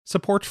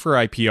Support for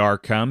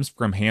IPR comes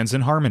from Hands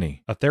in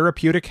Harmony, a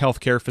therapeutic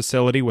healthcare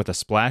facility with a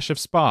splash of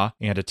spa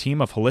and a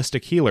team of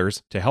holistic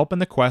healers to help in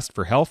the quest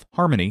for health,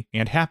 harmony,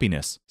 and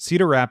happiness.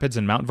 Cedar Rapids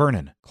and Mount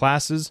Vernon.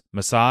 Classes,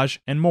 massage,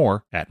 and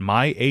more at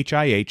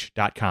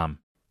myhih.com.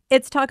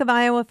 It's Talk of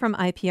Iowa from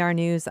IPR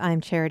News. I'm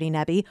Charity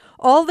Nebbe.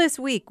 All this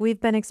week, we've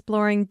been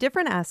exploring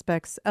different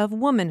aspects of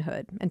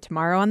womanhood. And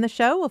tomorrow on the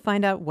show, we'll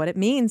find out what it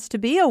means to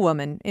be a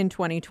woman in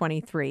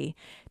 2023.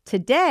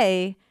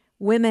 Today,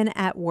 women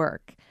at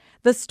work.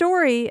 The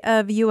story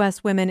of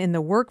U.S. women in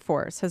the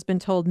workforce has been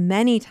told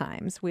many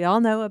times. We all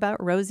know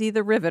about Rosie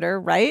the Riveter,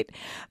 right?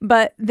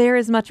 But there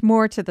is much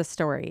more to the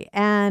story,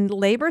 and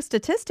labor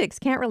statistics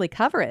can't really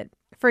cover it.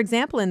 For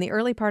example, in the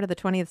early part of the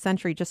 20th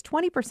century, just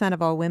 20%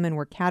 of all women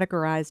were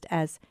categorized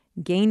as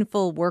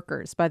gainful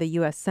workers by the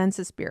U.S.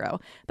 Census Bureau.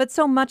 But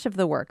so much of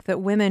the work that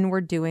women were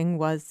doing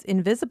was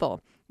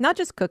invisible. Not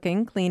just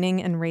cooking,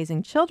 cleaning, and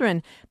raising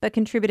children, but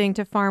contributing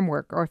to farm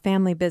work or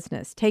family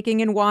business, taking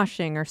in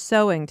washing or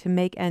sewing to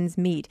make ends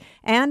meet,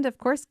 and, of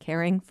course,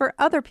 caring for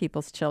other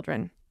people's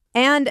children.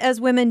 And as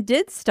women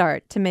did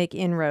start to make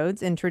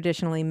inroads in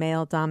traditionally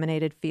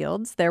male-dominated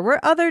fields, there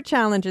were other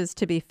challenges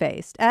to be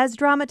faced, as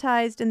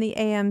dramatized in the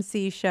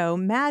AMC show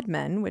Mad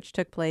Men, which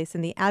took place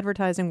in the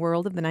advertising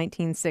world of the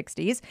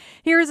 1960s.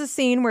 Here is a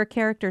scene where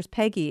characters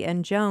Peggy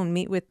and Joan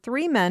meet with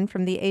three men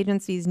from the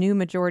agency's new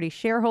majority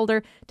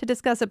shareholder to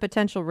discuss a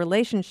potential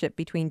relationship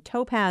between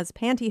Topaz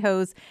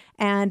Pantyhose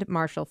and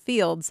Marshall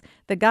Fields.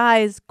 The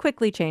guys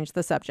quickly changed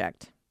the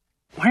subject.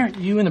 Why aren't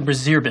you in the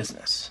brassiere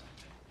business?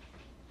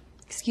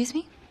 Excuse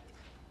me?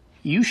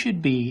 You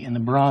should be in the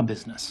bra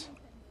business.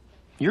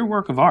 You're a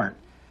work of art.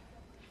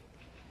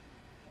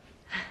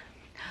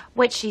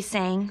 What she's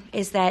saying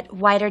is that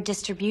wider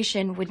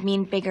distribution would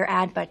mean bigger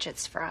ad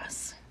budgets for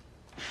us.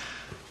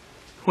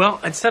 Well,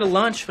 I'd set a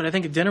lunch, but I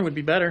think a dinner would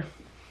be better.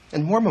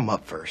 And warm them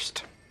up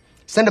first.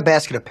 Send a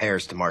basket of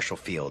pears to Marshall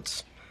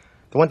Fields.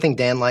 The one thing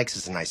Dan likes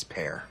is a nice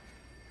pear.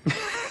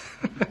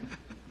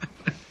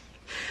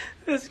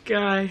 This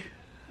guy.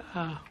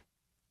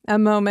 A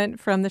moment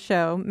from the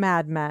show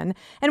Mad Men.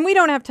 And we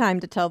don't have time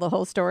to tell the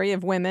whole story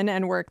of women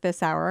and work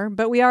this hour,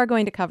 but we are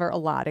going to cover a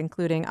lot,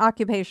 including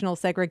occupational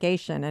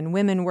segregation and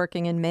women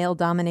working in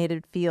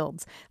male-dominated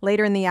fields.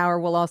 Later in the hour,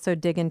 we'll also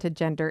dig into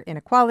gender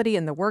inequality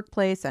in the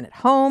workplace and at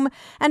home.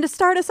 And to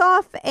start us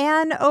off,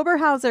 Ann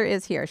Oberhauser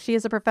is here. She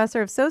is a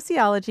professor of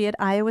sociology at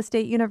Iowa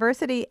State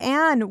University.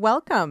 Ann,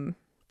 welcome.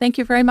 Thank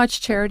you very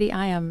much, Charity.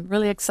 I am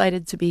really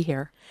excited to be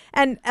here.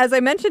 And as I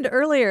mentioned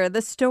earlier,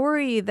 the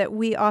story that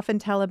we often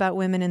tell about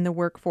women in the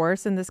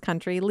workforce in this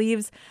country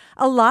leaves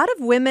a lot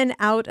of women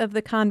out of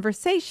the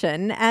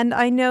conversation. And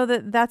I know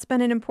that that's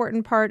been an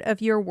important part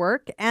of your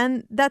work,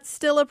 and that's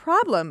still a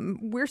problem.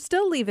 We're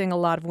still leaving a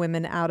lot of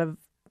women out of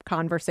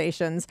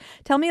conversations.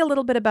 Tell me a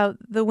little bit about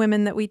the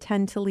women that we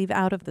tend to leave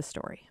out of the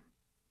story.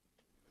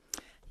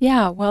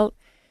 Yeah, well,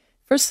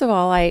 first of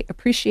all, I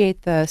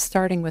appreciate the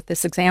starting with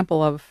this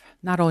example of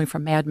not only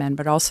from Mad Men,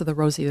 but also the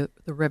Rosie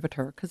the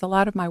Riveter, because a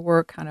lot of my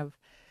work kind of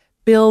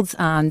builds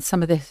on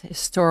some of the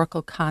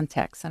historical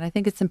context. And I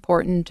think it's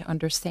important to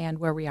understand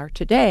where we are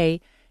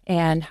today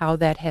and how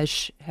that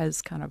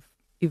has kind of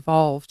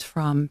evolved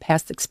from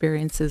past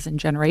experiences and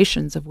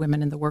generations of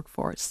women in the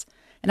workforce.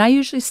 And I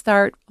usually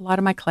start a lot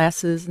of my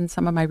classes and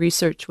some of my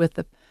research with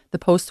the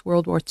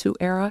post-World War II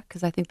era,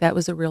 because I think that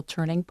was a real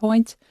turning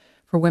point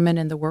for women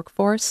in the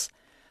workforce.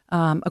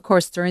 Of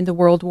course, during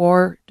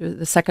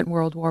the Second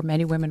World War,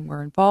 many women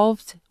were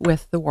involved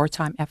with the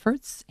wartime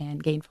efforts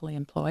and gainfully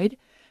employed.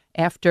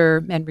 After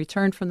men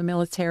returned from the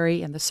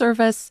military and the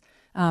service,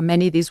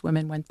 many of these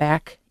women went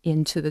back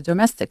into the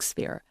domestic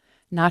sphere.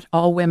 Not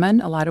all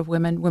women, a lot of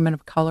women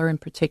of color in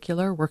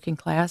particular, working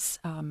class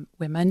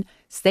women,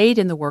 stayed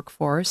in the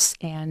workforce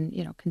and,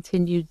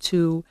 continued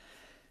to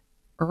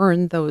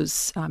earn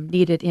those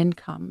needed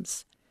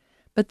incomes.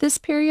 But this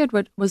period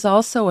was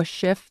also a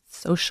shift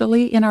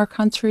socially in our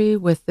country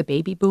with the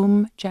baby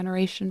boom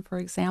generation, for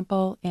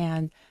example.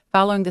 And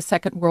following the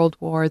Second World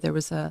War, there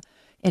was an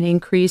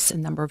increase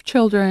in number of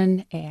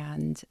children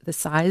and the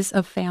size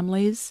of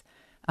families,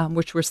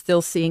 which we're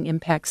still seeing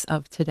impacts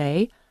of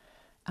today.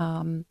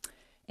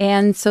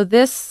 And so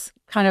this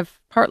kind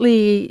of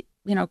partly,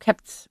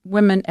 kept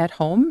women at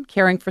home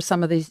caring for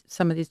some of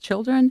these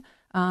children,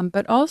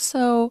 but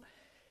also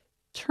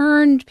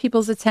turned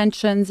people's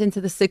attentions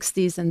into the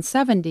 60s and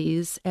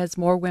 70s as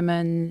more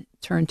women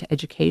turned to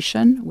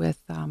education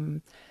with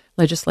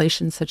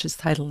legislation such as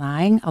Title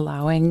IX,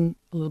 allowing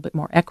a little bit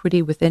more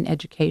equity within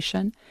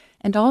education,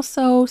 and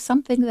also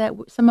something that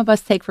some of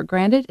us take for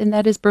granted, and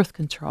that is birth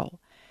control.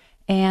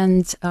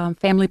 And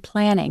family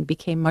planning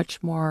became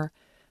much more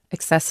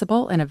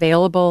accessible and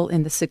available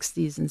in the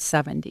 60s and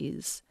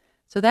 70s.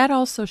 So that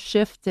also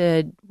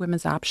shifted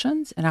women's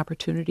options and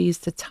opportunities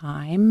to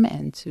time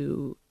and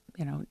to,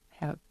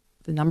 have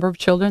the number of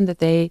children that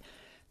they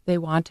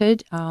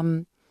wanted.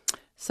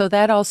 So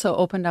that also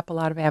opened up a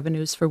lot of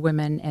avenues for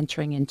women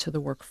entering into the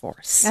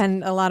workforce.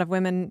 And a lot of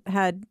women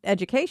had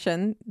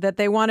education that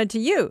they wanted to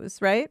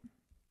use, right?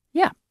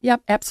 Yeah,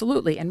 yep,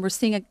 absolutely. And we're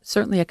seeing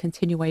certainly a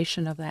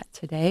continuation of that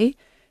today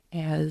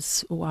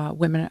as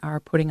women are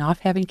putting off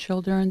having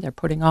children. They're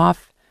putting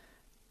off,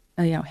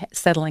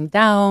 settling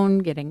down,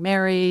 getting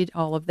married,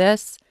 all of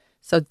this.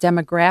 So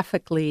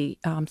demographically,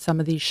 some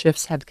of these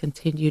shifts have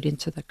continued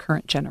into the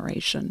current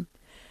generation.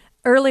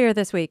 Earlier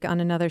this week on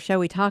another show,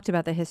 we talked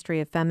about the history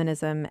of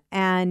feminism.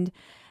 And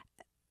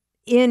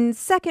in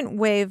second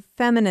wave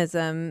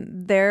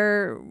feminism,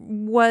 there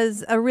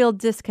was a real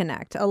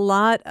disconnect. A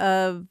lot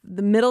of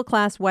the middle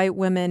class white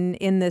women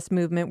in this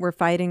movement were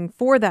fighting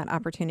for that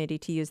opportunity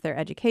to use their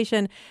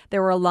education.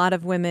 There were a lot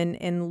of women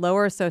in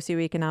lower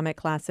socioeconomic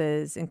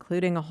classes,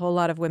 including a whole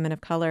lot of women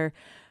of color,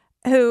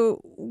 who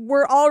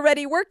were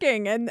already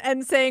working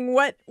and saying,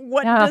 what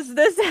does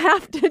this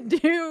have to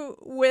do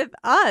with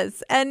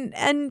us?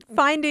 And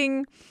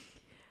finding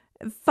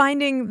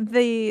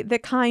the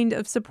kind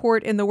of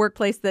support in the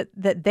workplace that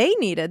they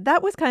needed.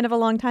 That was kind of a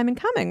long time in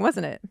coming,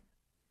 wasn't it?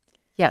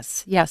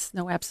 Yes,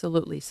 no,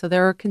 absolutely. So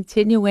there are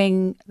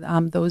continuing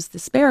those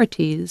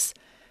disparities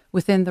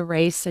within the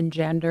race and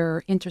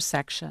gender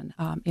intersection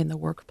in the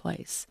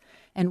workplace.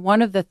 And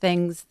one of the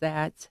things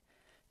that,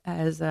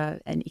 as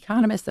an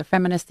economist, a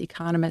feminist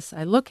economist,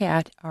 I look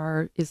at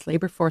is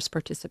labor force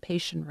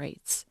participation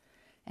rates.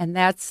 And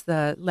that's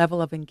the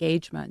level of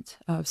engagement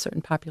of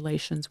certain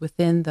populations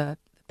within the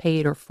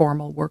paid or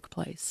formal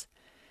workplace.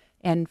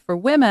 And for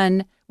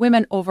women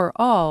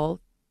overall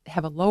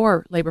have a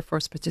lower labor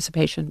force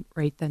participation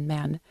rate than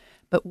men,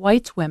 but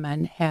white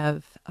women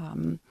have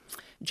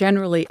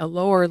generally a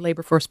lower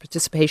labor force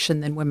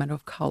participation than women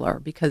of color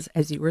because,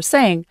 as you were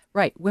saying,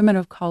 right, women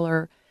of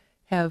color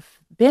have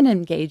been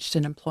engaged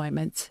in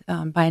employment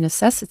by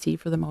necessity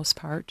for the most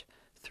part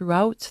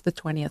throughout the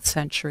 20th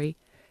century.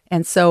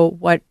 And so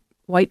what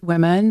white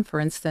women, for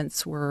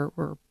instance,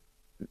 were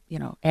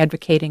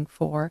advocating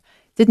for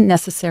didn't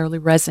necessarily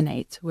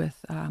resonate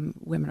with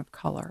women of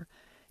color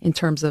in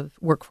terms of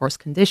workforce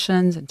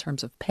conditions, in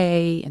terms of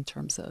pay, in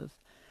terms of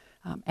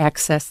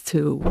access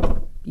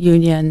to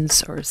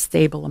unions or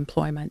stable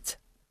employment.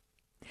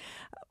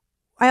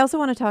 I also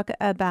want to talk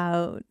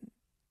about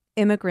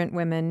immigrant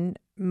women,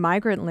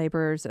 migrant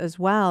laborers as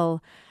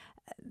well.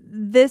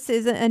 This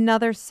is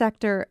another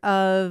sector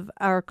of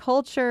our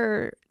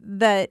culture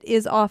that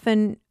is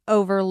often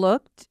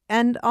overlooked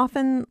and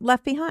often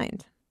left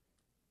behind.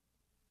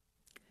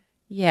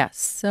 Yes.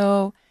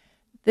 So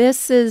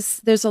there's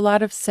a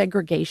lot of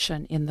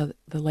segregation in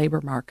the labor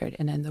market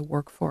and in the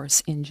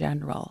workforce in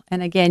general.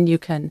 And again, you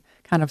can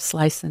kind of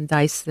slice and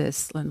dice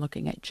this in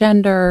looking at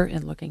gender,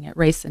 in looking at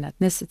race and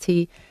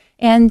ethnicity,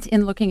 and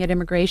in looking at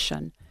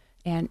immigration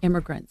and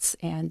immigrants.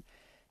 And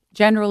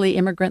generally,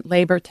 immigrant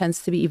labor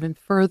tends to be even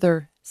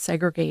further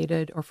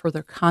segregated or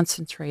further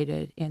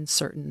concentrated in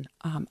certain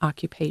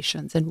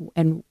occupations,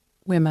 and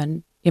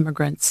women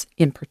immigrants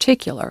in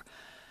particular.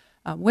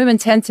 Women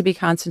tend to be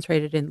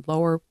concentrated in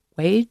lower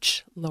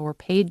wage, lower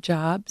paid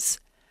jobs,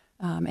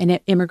 and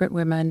immigrant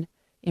women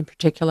in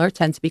particular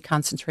tend to be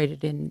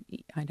concentrated in,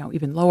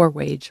 even lower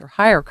wage or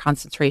higher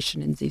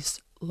concentration in these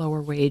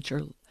lower wage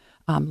or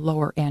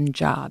lower end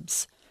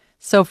jobs.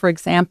 So, for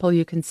example,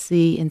 you can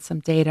see in some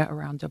data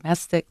around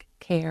domestic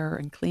care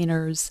and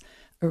cleaners,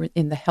 or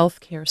in the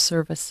healthcare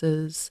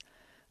services,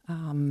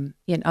 in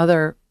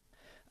other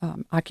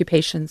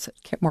occupations,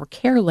 more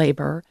care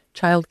labor,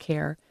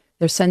 childcare,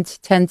 there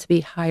tend to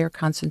be higher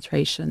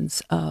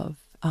concentrations of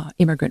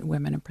immigrant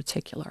women in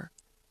particular.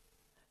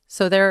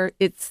 So they're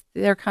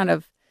kind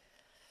of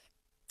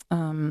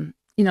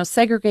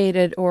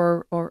segregated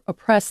or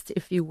oppressed,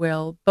 if you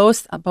will,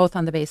 both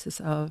on the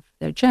basis of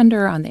their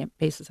gender, on the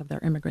basis of their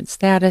immigrant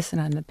status, and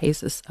on the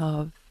basis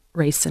of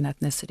race and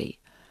ethnicity.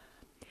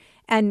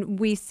 And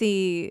we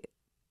see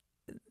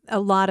a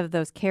lot of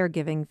those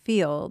caregiving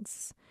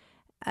fields.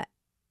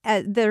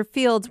 They're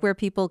fields where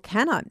people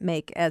cannot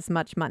make as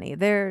much money.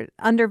 They're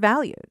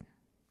undervalued.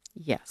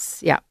 Yes,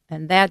 yeah.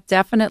 And that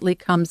definitely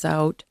comes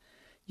out.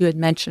 You had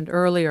mentioned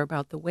earlier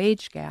about the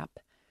wage gap,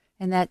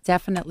 and that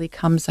definitely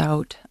comes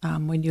out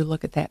when you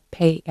look at that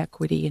pay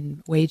equity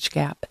and wage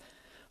gap.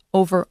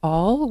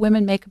 Overall,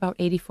 women make about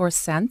 84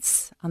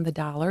 cents on the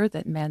dollar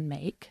that men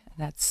make.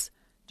 That's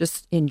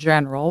just in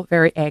general,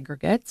 very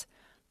aggregate.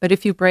 But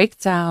if you break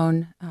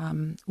down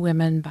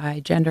women by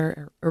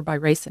gender or by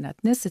race and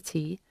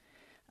ethnicity,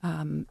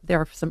 there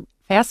are some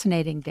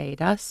fascinating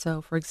data.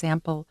 So, for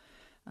example,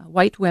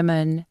 white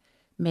women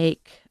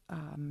make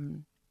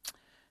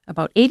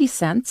about 80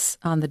 cents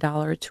on the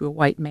dollar to a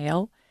white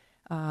male.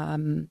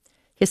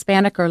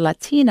 Hispanic or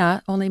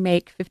Latina only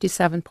make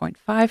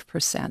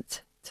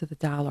 57.5% to the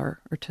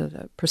dollar or to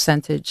the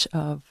percentage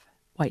of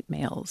white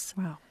males.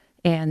 Wow.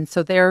 And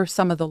so they're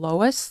some of the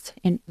lowest,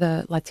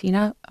 the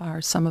Latina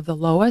are some of the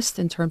lowest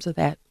in terms of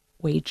that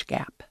wage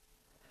gap.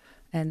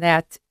 And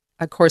that,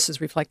 of course, is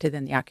reflected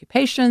in the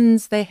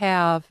occupations they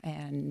have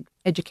and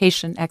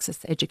education, access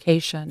to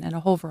education, and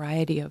a whole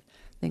variety of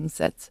things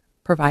that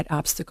provide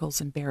obstacles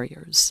and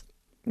barriers.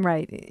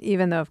 Right.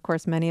 Even though, of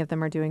course, many of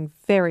them are doing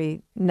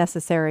very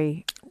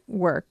necessary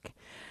work.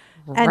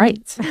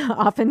 Right. And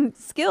often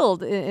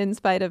skilled in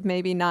spite of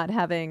maybe not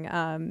having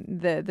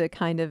the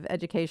kind of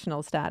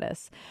educational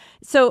status.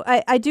 So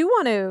I do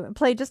want to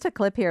play just a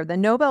clip here. The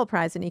Nobel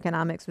Prize in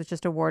Economics was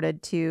just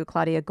awarded to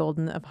Claudia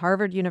Golden of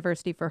Harvard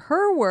University for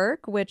her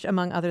work, which,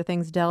 among other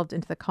things, delved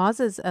into the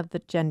causes of the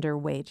gender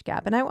wage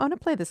gap. And I want to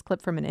play this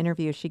clip from an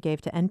interview she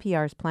gave to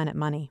NPR's Planet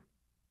Money.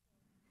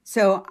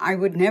 So I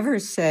would never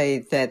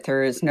say that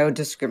there is no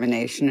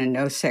discrimination and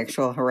no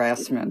sexual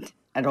harassment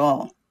at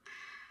all.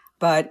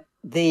 But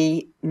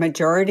the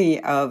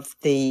majority of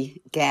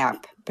the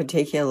gap,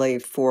 particularly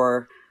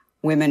for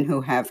women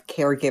who have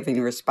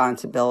caregiving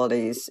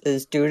responsibilities,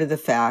 is due to the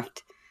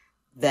fact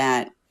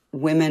that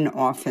women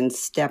often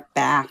step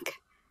back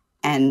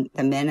and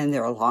the men in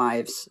their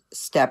lives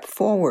step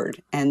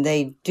forward. And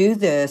they do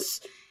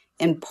this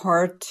in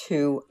part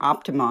to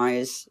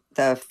optimize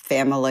the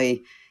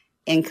family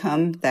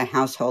income, the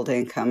household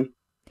income.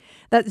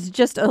 That's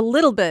just a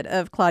little bit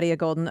of Claudia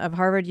Golden of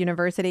Harvard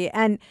University.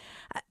 And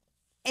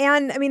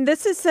I mean,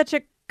 this is such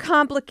a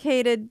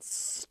complicated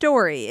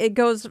story. It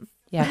goes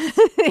Yes.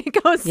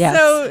 it goes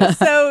Yes.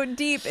 so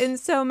deep in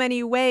so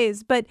many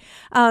ways. But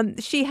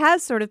she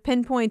has sort of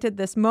pinpointed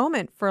this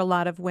moment for a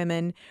lot of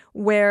women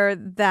where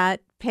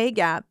that pay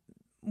gap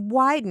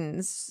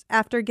widens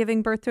after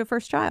giving birth to a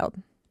first child.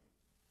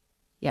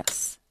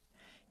 Yes.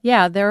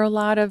 Yeah, there are a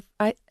lot of,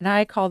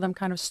 I call them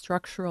kind of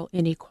structural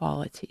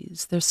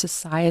inequalities.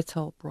 There's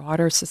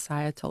broader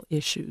societal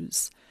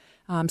issues,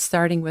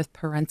 starting with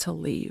parental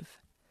leave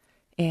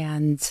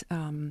and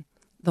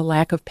the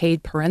lack of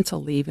paid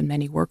parental leave in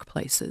many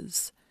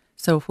workplaces.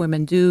 So if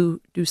women do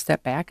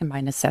step back, and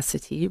by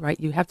necessity, right,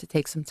 you have to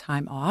take some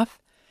time off,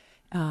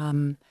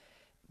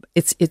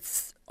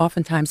 it's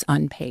oftentimes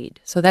unpaid.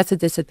 So that's a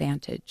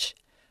disadvantage.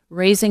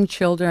 Raising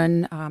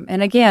children,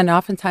 and again,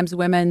 oftentimes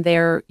women,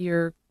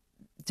 you're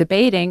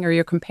debating or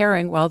you're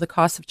comparing, well, the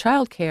cost of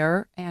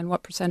childcare and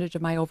what percentage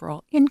of my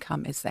overall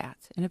income is that?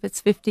 And if it's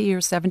 50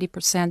 or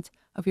 70%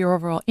 of your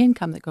overall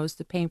income that goes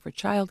to paying for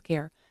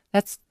childcare,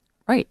 that's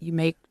right.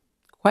 You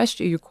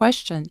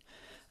question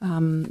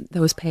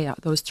those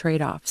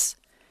trade-offs,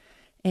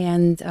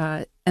 and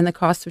the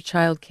cost of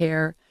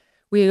childcare.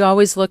 We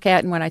always look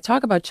at, and when I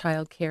talk about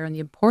childcare and the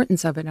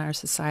importance of it in our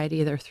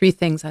society, there are three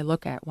things I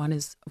look at. One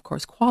is, of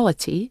course,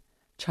 quality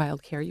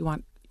childcare. You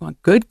want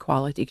good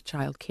quality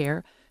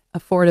childcare.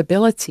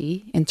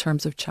 Affordability in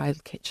terms of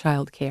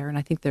child care, and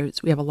I think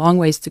we have a long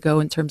ways to go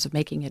in terms of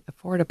making it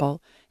affordable,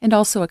 and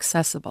also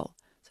accessible,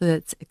 so that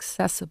it's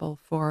accessible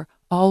for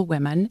all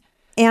women.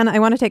 And I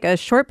want to take a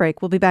short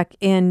break. We'll be back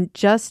in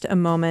just a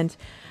moment.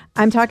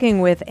 I'm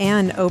talking with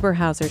Ann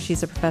Oberhauser.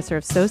 She's a professor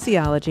of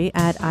sociology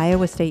at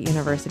Iowa State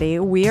University.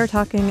 We are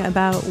talking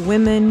about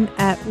women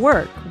at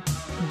work.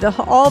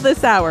 All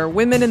this hour,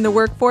 women in the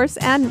workforce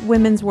and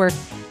women's work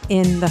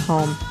in the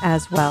home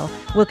as well.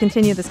 We'll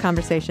continue this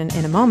conversation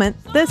in a moment.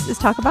 This is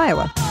Talk of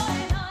Iowa.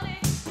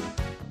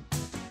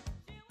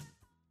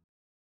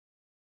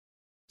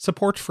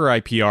 Support for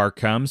IPR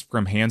comes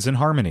from Hands in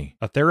Harmony,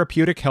 a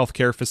therapeutic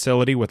healthcare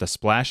facility with a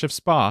splash of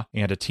spa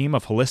and a team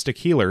of holistic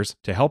healers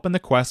to help in the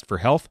quest for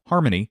health,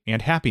 harmony,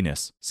 and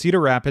happiness.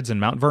 Cedar Rapids and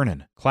Mount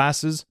Vernon.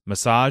 Classes,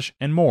 massage,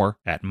 and more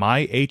at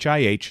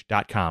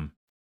myhih.com.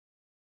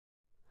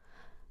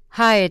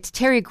 Hi, it's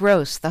Terry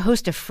Gross, the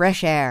host of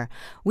Fresh Air.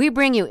 We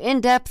bring you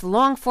in-depth,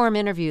 long-form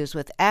interviews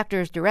with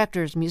actors,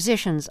 directors,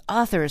 musicians,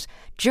 authors,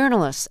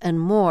 journalists, and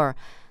more.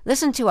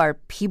 Listen to our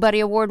Peabody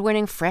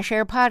Award-winning Fresh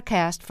Air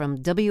podcast from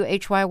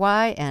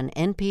WHYY and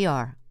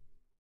NPR.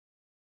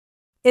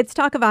 It's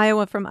Talk of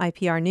Iowa from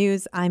IPR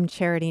News. I'm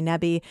Charity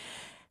Nebbe.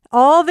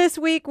 All this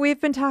week,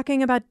 we've been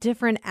talking about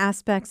different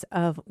aspects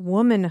of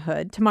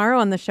womanhood. Tomorrow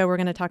on the show, we're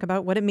going to talk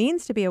about what it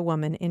means to be a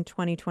woman in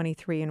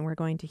 2023, and we're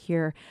going to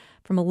hear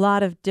from a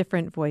lot of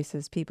different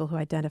voices, people who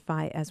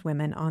identify as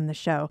women on the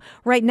show.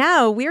 Right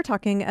now, we're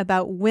talking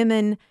about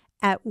women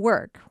at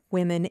work,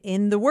 women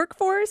in the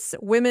workforce,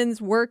 women's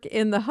work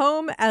in the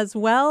home as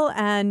well.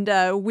 And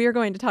we're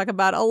going to talk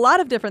about a lot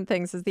of different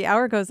things as the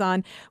hour goes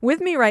on. With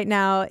me right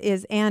now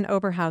is Ann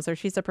Oberhauser.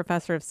 She's a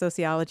professor of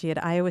sociology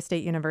at Iowa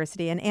State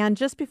University. And Ann,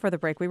 just before the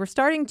break, we were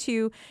starting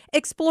to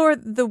explore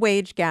the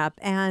wage gap.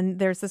 And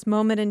there's this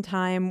moment in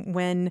time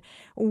when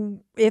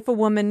if a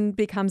woman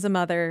becomes a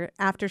mother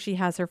after she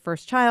has her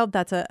first child,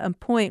 that's a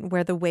point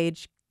where the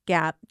wage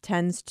gap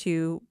tends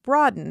to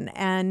broaden,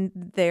 and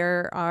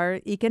there are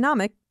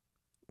economic,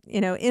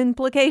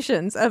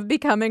 implications of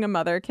becoming a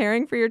mother,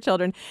 caring for your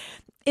children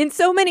in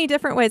so many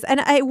different ways. And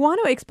I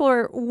want to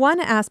explore one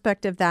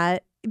aspect of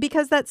that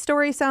because that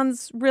story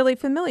sounds really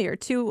familiar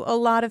to a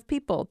lot of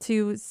people,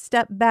 to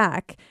step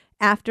back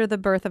after the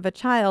birth of a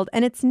child.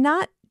 And it's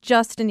not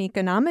just an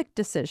economic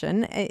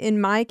decision. In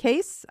my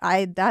case,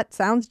 that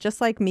sounds just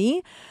like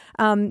me,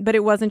 but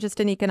it wasn't just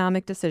an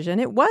economic decision.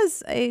 It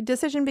was a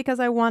decision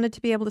because I wanted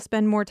to be able to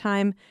spend more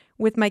time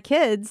with my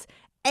kids.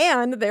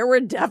 And there were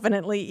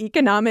definitely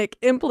economic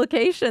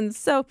implications.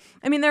 So,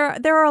 I mean,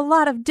 there are a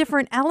lot of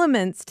different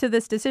elements to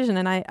this decision.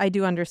 And I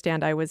do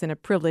understand I was in a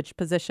privileged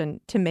position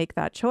to make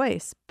that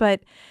choice.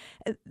 But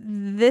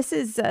this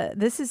is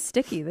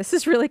sticky. This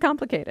is really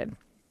complicated.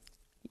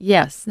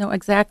 Yes, no,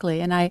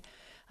 exactly. And I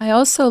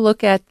also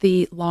look at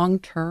the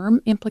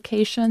long-term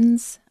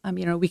implications.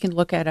 We can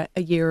look at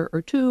a year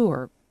or two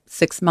or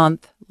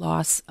 6-month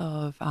loss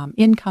of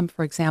income,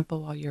 for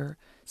example, while you're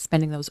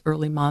spending those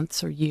early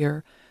months or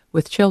year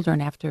with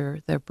children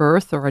after their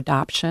birth or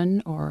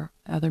adoption or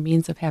other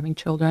means of having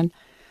children.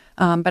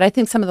 But I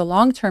think some of the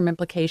long-term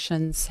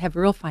implications have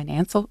real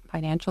financial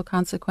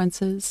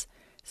consequences.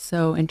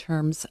 So in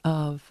terms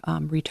of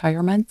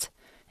retirement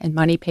and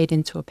money paid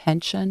into a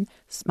pension,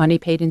 money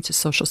paid into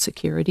Social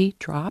Security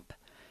drop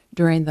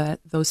during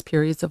those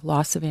periods of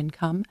loss of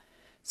income,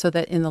 so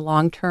that in the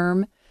long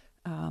term,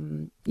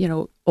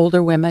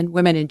 older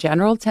women in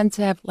general tend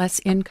to have less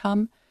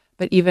income,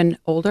 but even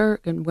older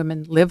and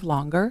women live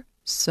longer.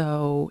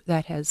 So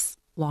that has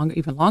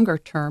even longer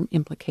term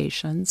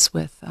implications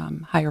with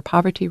higher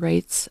poverty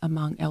rates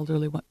among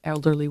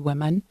elderly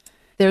women.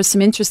 There's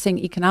some interesting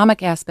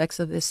economic aspects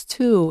of this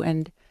too.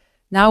 And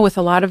now with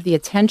a lot of the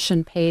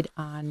attention paid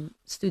on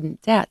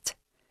student debt,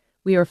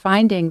 we are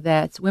finding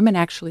that women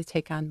actually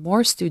take on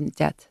more student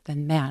debt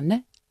than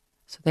men.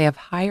 So they have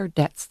higher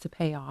debts to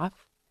pay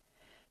off.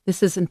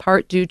 This is in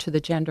part due to the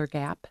gender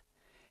gap.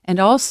 And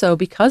also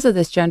because of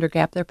this gender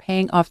gap, they're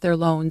paying off their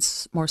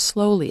loans more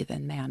slowly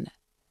than men.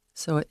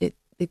 So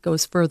it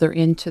goes further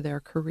into their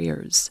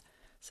careers.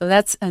 So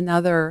that's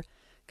another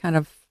kind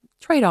of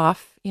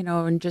trade-off,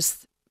 and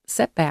just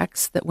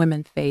setbacks that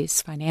women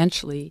face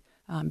financially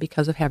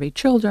because of having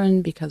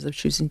children, because of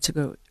choosing to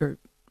go or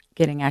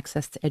getting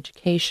access to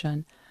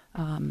education,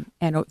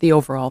 and the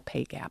overall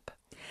pay gap.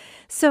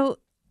 So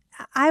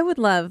I would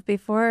love,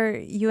 before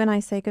you and I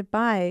say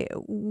goodbye,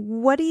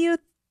 what do you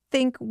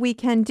think we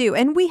can do?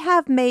 And we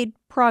have made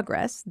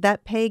progress.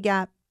 That pay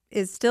gap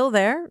is still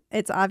there.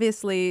 It's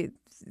obviously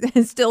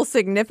still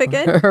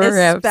significant,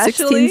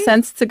 especially 16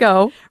 cents to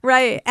go.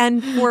 Right.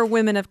 And for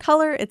women of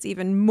color, it's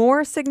even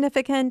more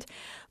significant.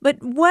 But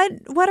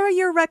what are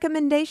your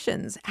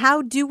recommendations?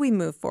 How do we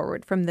move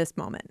forward from this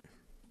moment?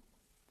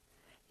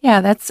 Yeah,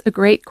 that's a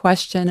great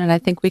question. And I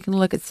think we can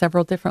look at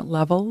several different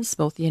levels,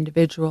 both the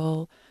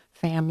individual,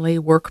 family,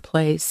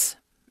 workplace,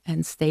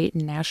 and state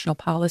and national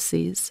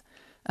policies.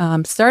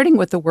 Starting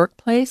with the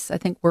workplace, I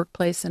think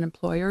workplace and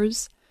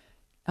employers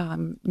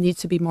need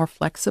to be more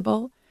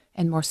flexible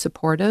and more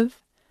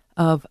supportive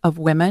of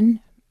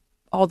women,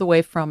 all the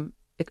way from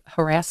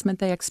harassment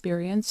they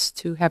experience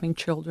to having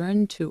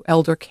children to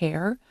elder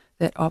care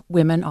that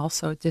women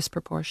also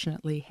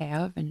disproportionately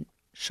have and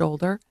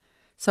shoulder.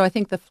 So I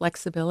think the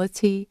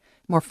flexibility,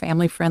 more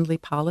family-friendly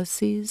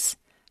policies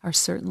are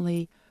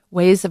certainly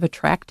ways of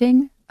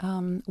attracting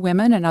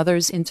women and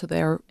others into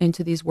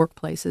these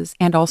workplaces,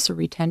 and also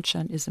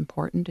retention is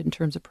important in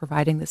terms of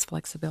providing this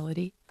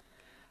flexibility.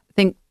 I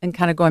think, and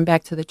kind of going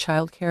back to the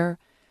childcare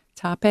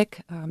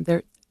topic,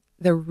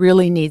 there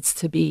really needs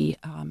to be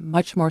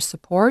much more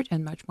support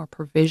and much more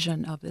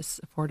provision of this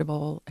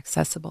affordable,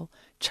 accessible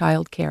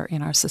childcare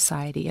in our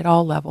society at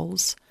all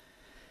levels.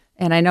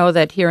 And I know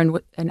that here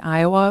in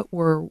Iowa,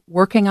 we're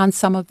working on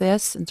some of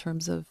this in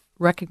terms of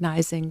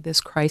recognizing this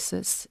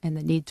crisis and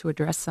the need to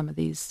address some of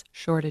these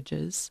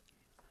shortages.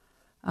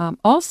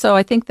 Also,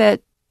 I think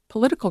that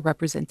political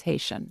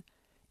representation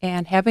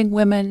and having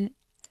women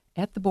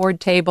at the board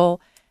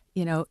table,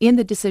 in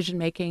the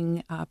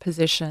decision-making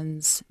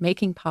positions,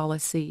 making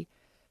policy,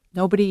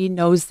 nobody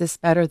knows this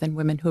better than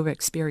women who have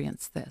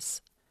experienced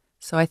this.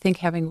 So I think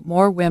having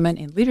more women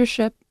in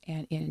leadership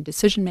and in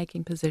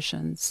decision-making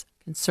positions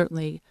can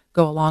certainly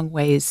go a long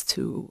ways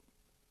to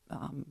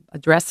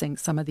addressing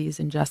some of these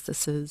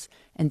injustices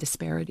and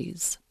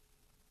disparities.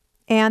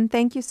 Anne,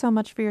 thank you so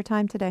much for your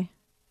time today.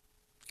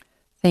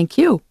 Thank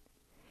you.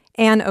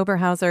 Anne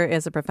Oberhauser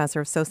is a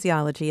professor of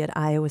sociology at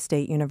Iowa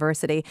State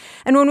University.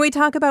 And when we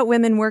talk about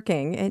women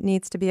working, it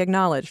needs to be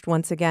acknowledged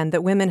once again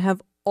that women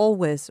have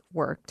always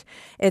worked.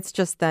 It's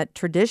just that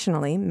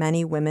traditionally,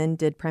 many women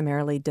did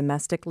primarily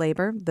domestic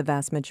labor, the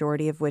vast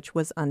majority of which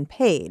was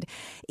unpaid.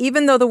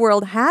 Even though the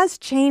world has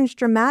changed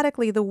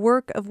dramatically, the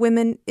work of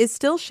women is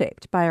still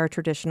shaped by our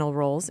traditional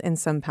roles in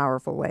some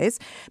powerful ways.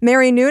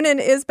 Mary Noonan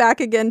is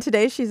back again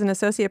today. She's an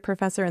associate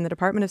professor in the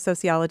Department of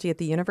Sociology at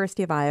the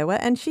University of Iowa,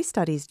 and she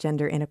studies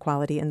gender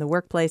inequality in the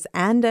workplace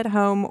and at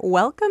home.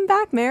 Welcome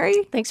back,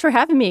 Mary. Thanks for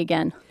having me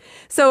again.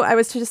 So I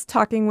was just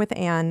talking with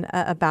Anne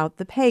about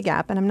the pay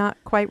gap, and I'm not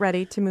quite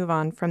ready to move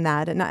on from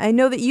that. And I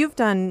know that you've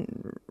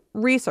done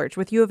research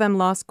with U of M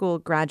law school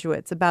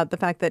graduates about the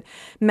fact that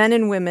men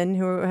and women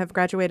who have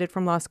graduated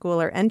from law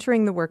school are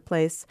entering the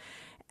workplace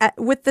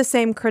with the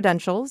same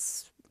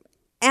credentials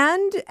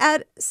and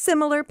at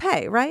similar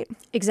pay, right?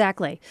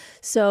 Exactly.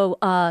 So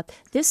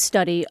this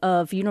study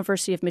of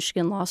University of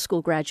Michigan Law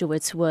School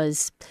graduates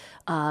was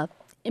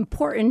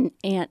important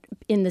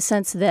in the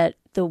sense that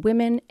the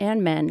women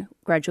and men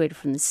graduated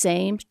from the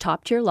same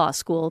top-tier law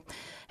school,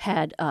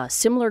 had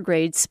similar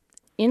grades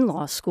in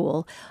law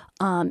school,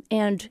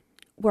 and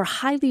were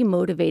highly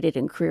motivated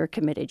and career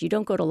committed. You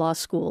don't go to law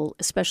school,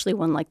 especially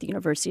one like the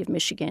University of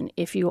Michigan,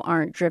 if you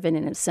aren't driven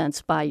in a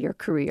sense by your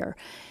career.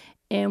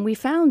 And we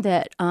found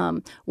that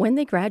when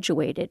they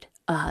graduated,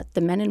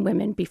 the men and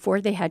women,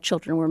 before they had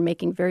children, were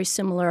making very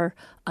similar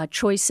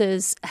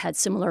choices, had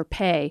similar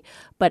pay.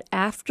 But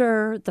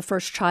after the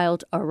first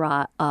child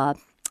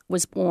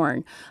was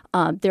born,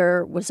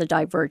 there was a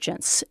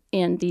divergence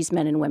in these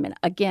men and women.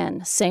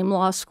 Again, same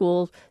law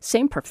school,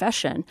 same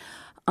profession.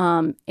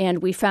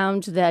 And we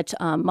found that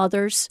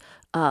mothers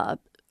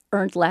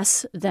earned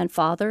less than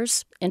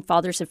fathers, and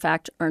fathers, in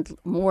fact, earned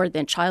more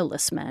than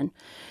childless men.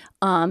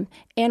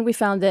 And we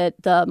found that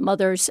the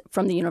mothers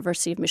from the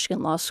University of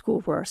Michigan Law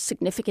School were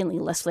significantly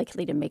less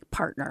likely to make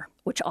partner,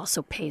 which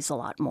also pays a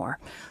lot more.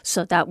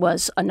 So that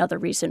was another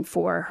reason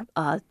for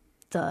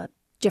the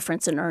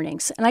difference in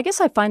earnings. And I guess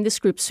I find this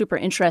group super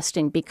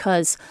interesting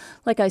because,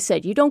 like I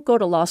said, you don't go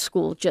to law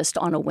school just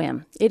on a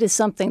whim. It is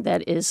something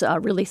that is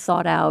really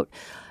thought out.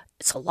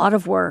 It's a lot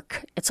of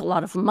work. It's a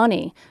lot of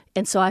money.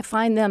 And so I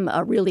find them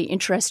a really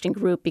interesting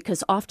group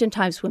because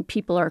oftentimes when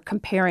people are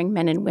comparing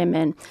men and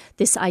women,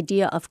 this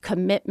idea of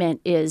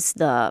commitment is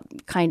the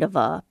kind of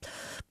a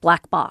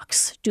black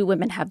box. Do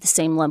women have the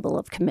same level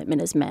of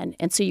commitment as men?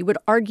 And so you would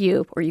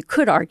argue, or you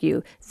could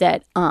argue,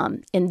 that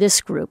in this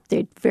group,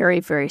 they're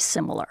very, very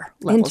similar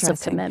levels of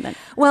commitment.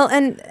 Well,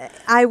 and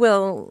I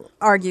will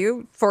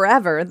argue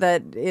forever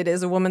that it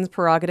is a woman's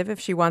prerogative if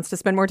she wants to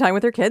spend more time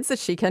with her kids, that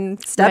she can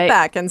step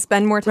back and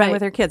spend more time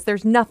with her kids.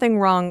 There's nothing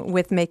wrong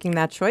with making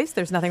that choice.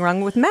 There's nothing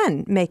wrong with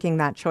men making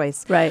that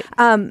choice. Right.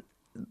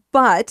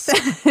 But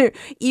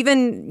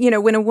even,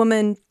 when a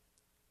woman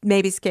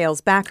maybe scales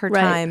back her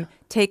time,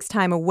 takes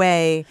time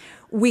away,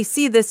 we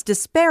see this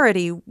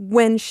disparity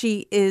when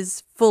she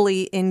is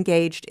fully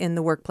engaged in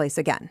the workplace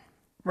again.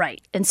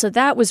 Right. And so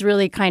that was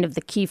really kind of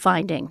the key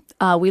finding.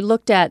 We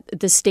looked at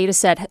this data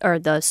set, or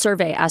the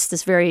survey asked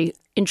this very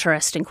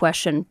interesting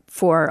question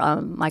for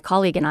my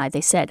colleague and I. They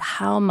said,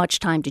 how much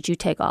time did you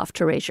take off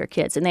to raise your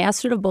kids? And they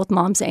asked it of both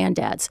moms and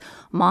dads.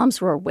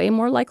 Moms were way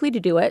more likely to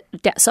do it.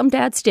 Some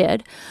dads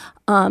did.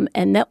 And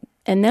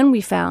then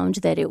we found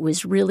that it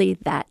was really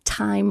that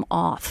time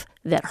off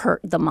that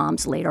hurt the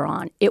moms later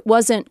on. It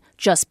wasn't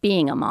just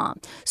being a mom.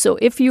 So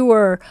if you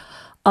were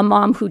a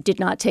mom who did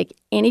not take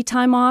any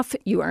time off,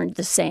 you earned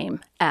the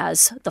same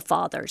as the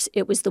fathers.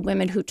 It was the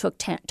women who took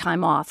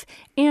time off,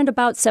 and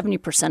about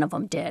 70% of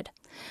them did.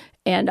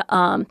 And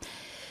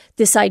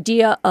this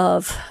idea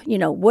of,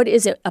 what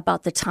is it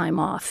about the time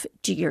off?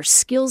 Do your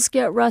skills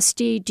get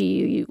rusty? Do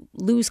you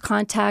lose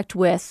contact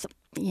with,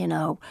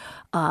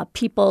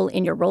 people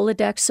in your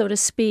Rolodex, so to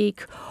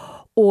speak?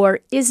 Or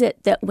is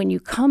it that when you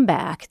come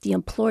back, the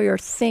employer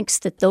thinks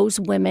that those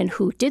women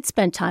who did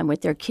spend time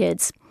with their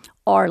kids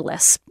are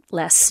less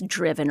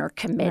driven or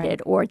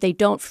committed, or they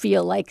don't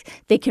feel like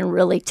they can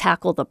really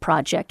tackle the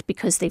project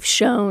because they've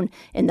shown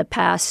in the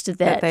past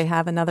that they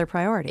have another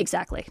priority.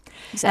 Exactly.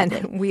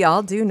 And we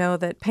all do know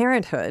that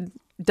parenthood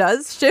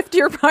does shift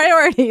your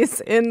priorities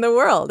in the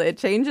world. It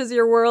changes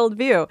your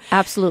worldview.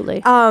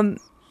 Absolutely.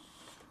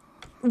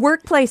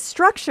 Workplace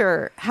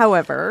structure,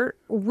 however,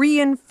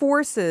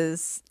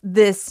 reinforces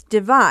this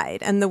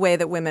divide and the way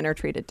that women are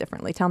treated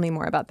differently. Tell me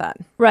more about that.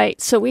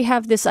 Right. So we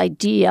have this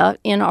idea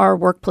in our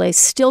workplace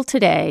still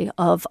today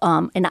of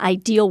an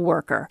ideal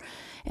worker.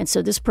 And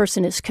so this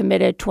person is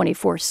committed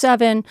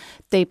 24/7.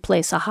 They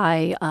place a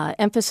high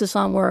emphasis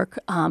on work.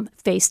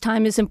 Face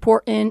time is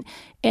important.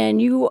 And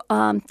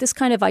this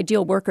kind of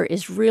ideal worker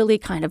is really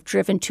kind of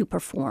driven to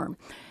perform.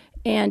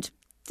 And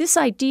this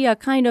idea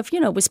kind of,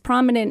 was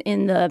prominent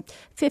in the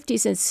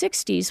 50s and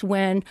 60s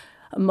when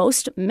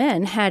most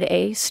men had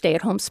a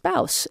stay-at-home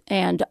spouse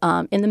and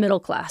in the middle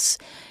class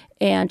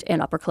and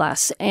upper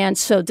class. And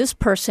so this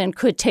person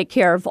could take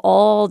care of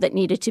all that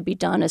needed to be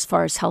done as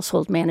far as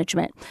household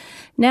management.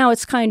 Now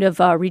it's kind of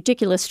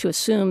ridiculous to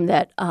assume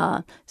that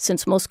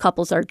since most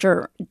couples are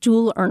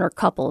dual earner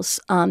couples,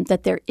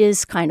 that there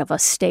is kind of a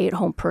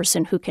stay-at-home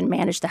person who can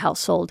manage the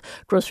household,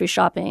 grocery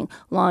shopping,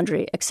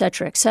 laundry, et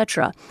cetera, et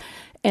cetera.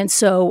 And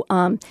so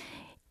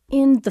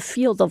in the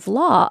field of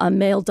law, a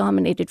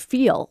male-dominated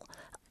field,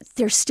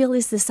 there still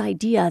is this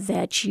idea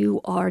that you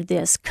are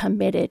this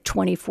committed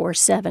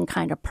 24/7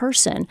 kind of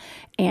person.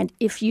 And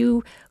if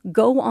you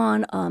go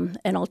on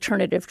an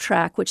alternative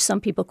track, which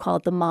some people call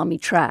the mommy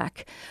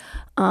track,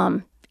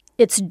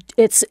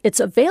 it's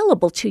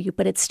available to you,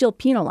 but it's still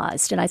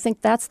penalized. And I think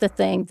that's the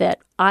thing that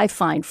I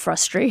find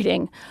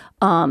frustrating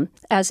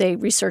as a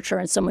researcher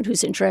and someone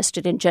who's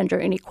interested in gender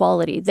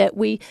inequality, that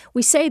we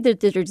say that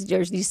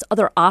there's these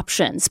other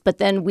options, but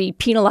then we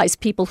penalize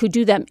people who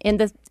do them.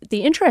 And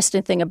the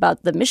interesting thing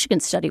about the Michigan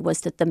study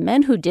was that the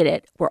men who did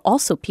it were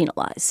also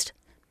penalized.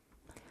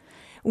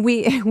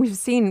 We've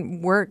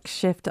seen work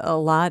shift a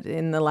lot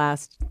in the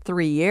last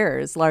 3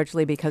 years,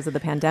 largely because of the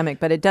pandemic.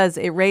 But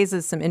it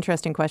raises some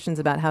interesting questions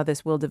about how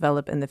this will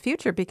develop in the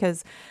future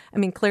because, I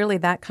mean, clearly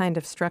that kind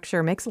of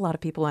structure makes a lot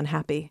of people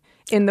unhappy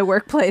in the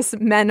workplace,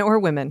 men or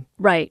women.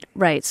 Right.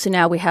 So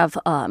now we have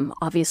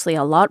obviously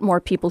a lot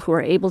more people who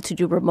are able to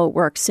do remote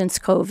work since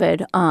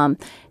COVID.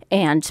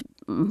 And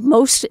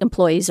most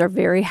employees are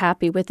very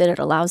happy with it. It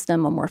allows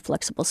them a more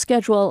flexible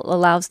schedule,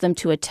 allows them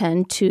to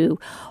attend to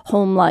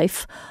home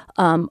life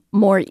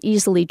more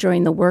easily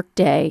during the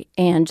workday.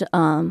 And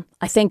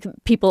I think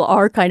people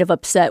are kind of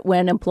upset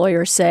when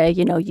employers say,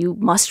 you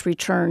must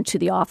return to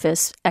the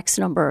office X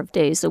number of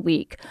days a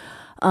week.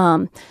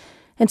 And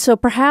so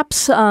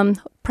perhaps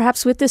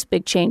with this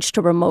big change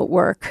to remote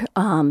work,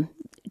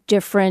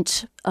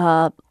 different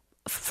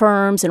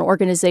firms and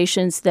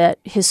organizations that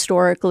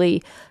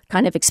historically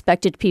kind of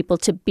expected people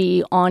to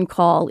be on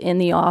call in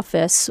the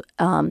office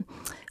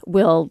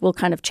will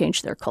kind of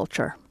change their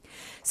culture.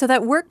 So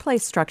that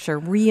workplace structure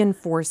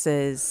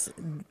reinforces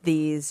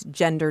these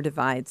gender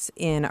divides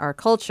in our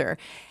culture.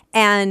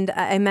 And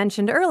I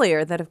mentioned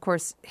earlier that, of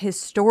course,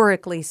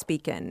 historically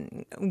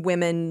speaking,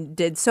 women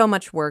did so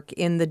much work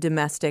in the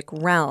domestic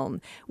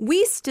realm.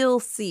 We still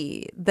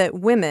see that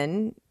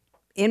women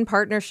in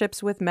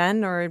partnerships with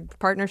men or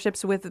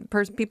partnerships with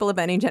people of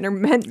any gender,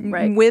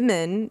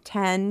 women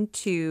tend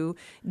to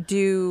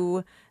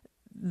do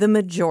the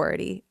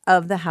majority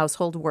of the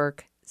household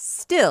work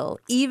still,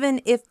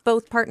 even if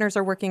both partners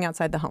are working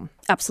outside the home.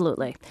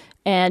 Absolutely.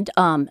 And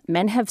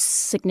men have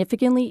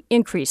significantly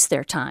increased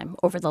their time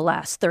over the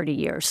last 30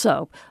 years.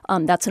 So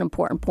that's an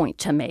important point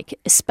to make,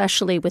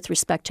 especially with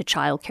respect to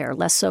childcare,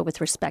 less so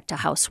with respect to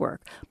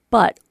housework.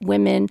 But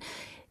women,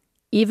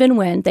 even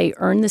when they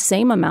earn the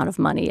same amount of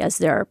money as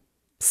their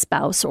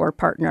spouse or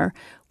partner,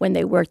 when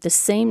they work the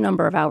same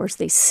number of hours,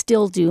 they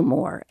still do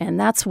more. And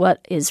that's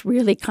what is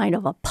really kind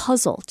of a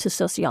puzzle to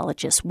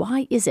sociologists.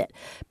 Why is it?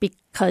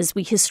 Because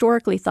we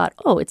historically thought,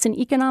 it's an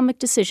economic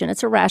decision.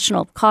 It's a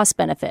rational cost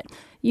benefit.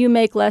 You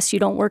make less, you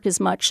don't work as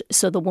much,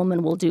 so the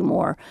woman will do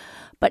more.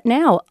 But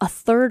now in a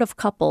third of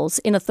couples,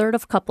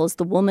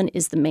 the woman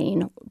is the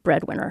main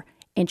breadwinner.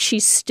 And she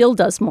still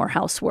does more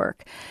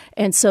housework.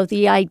 And so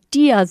the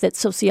idea that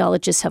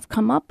sociologists have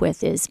come up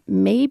with is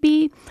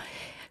maybe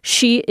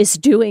she is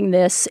doing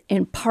this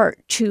in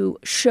part to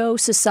show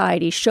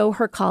society, show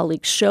her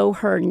colleagues, show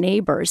her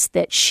neighbors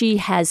that she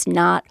has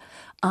not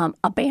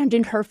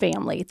abandoned her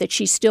family, that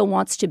she still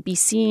wants to be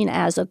seen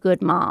as a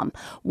good mom,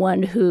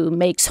 one who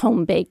makes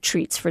home-baked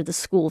treats for the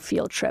school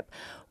field trip,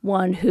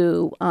 one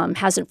who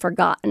hasn't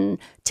forgotten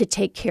to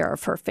take care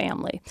of her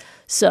family.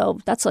 So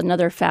that's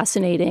another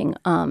fascinating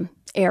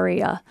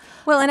area.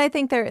 Well, and I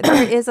think there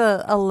is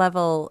a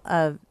level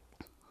of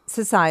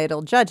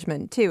societal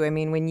judgment, too. I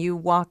mean, when you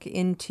walk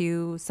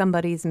into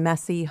somebody's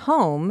messy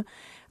home,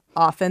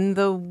 often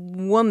the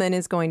woman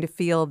is going to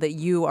feel that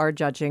you are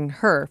judging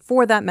her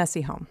for that messy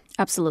home.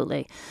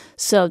 Absolutely.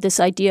 So this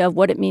idea of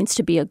what it means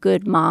to be a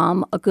good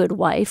mom, a good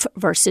wife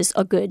versus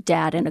a good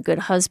dad and a good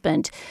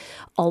husband,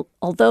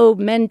 although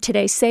men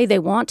today say they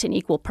want an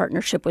equal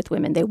partnership with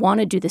women, they want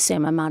to do the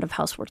same amount of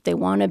housework, they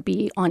want to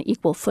be on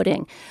equal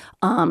footing.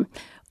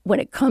 When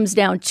it comes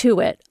down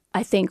to it,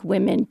 I think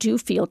women do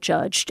feel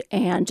judged,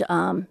 and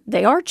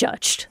they are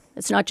judged.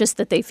 It's not just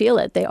that they feel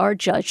it. They are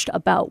judged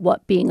about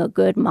what being a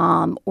good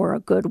mom or a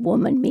good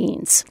woman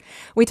means.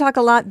 We talk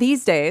a lot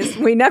these days.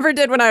 We never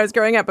did when I was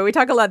growing up, but we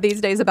talk a lot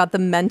these days about the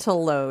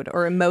mental load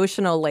or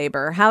emotional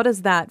labor. How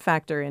does that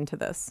factor into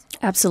this?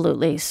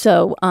 Absolutely.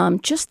 So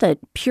just the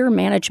pure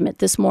management.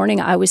 This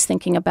morning I was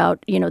thinking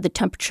about, the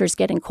temperature's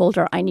getting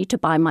colder. I need to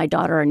buy my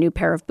daughter a new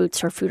pair of boots.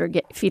 Her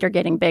feet are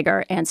getting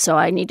bigger. And so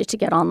I needed to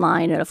get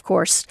online. And of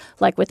course,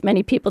 like with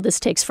many people, this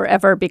takes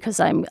forever because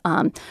I'm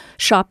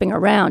shopping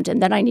around.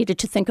 And then I needed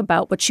to think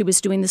about what she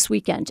was doing this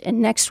weekend and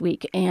next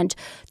week. And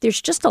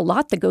there's just a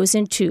lot that goes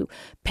into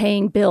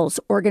paying bills,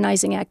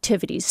 organizing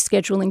activities,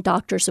 scheduling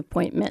doctor's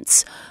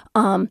appointments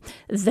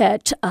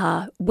that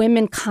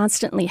women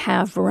constantly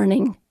have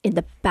running in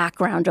the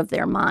background of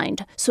their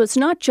mind. So it's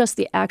not just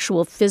the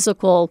actual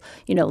physical,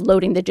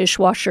 loading the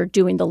dishwasher,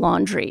 doing the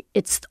laundry.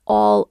 It's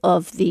all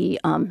of the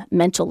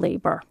mental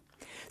labor.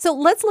 So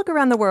let's look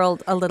around the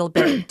world a little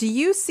bit. Do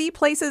you see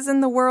places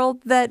in the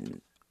world that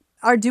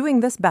are doing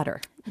this better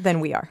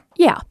than we are?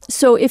 Yeah.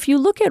 So if you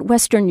look at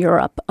Western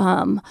Europe,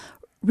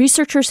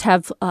 researchers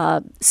have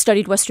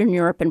studied Western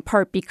Europe in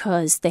part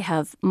because they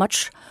have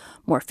much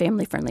more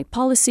family-friendly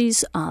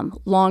policies,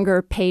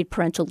 longer paid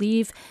parental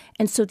leave.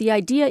 And so the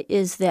idea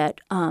is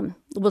that,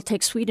 we'll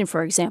take Sweden,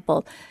 for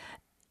example,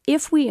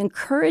 if we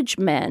encourage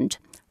men,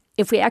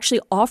 if we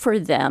actually offer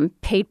them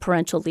paid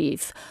parental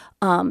leave,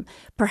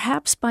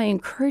 perhaps by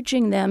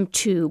encouraging them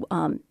to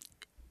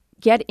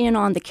get in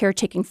on the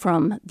caretaking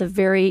from the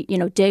very,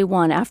 day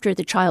one after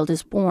the child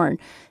is born,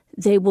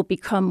 they will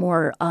become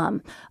more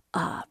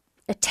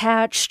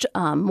attached,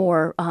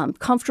 more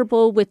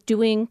comfortable with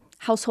doing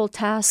household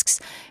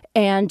tasks.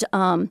 And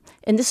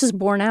this is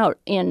borne out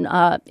in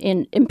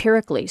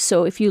empirically.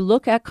 So if you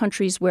look at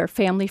countries where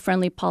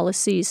family-friendly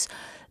policies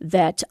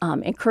that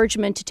encourage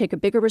men to take a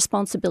bigger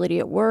responsibility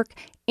at work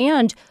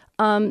and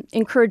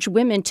encourage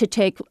women to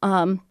take,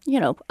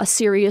 a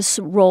serious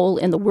role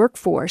in the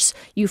workforce,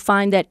 you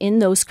find that in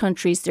those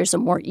countries there's a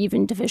more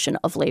even division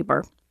of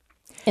labor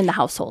in the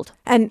household.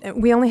 And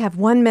we only have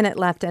 1 minute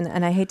left,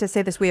 and I hate to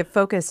say this, we have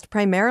focused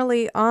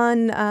primarily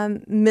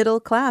on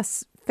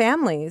middle-class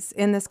families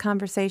in this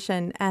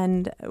conversation,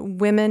 and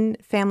women,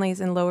 families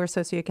in lower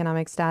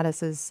socioeconomic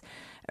statuses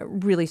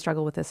really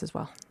struggle with this as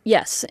well.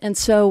 Yes. And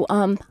so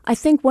I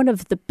think one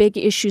of the big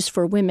issues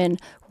for women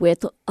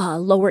with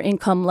lower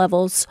income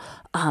levels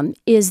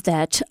is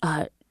that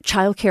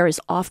childcare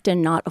is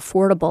often not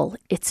affordable.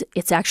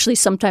 It's actually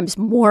sometimes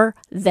more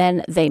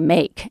than they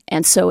make.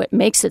 And so it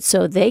makes it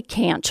so they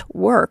can't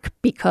work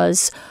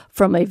because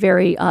from a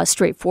very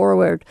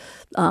straightforward,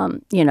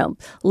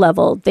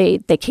 level,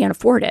 they can't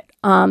afford it.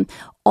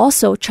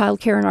 Also,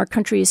 childcare in our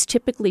country is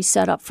typically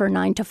set up for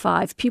 9 to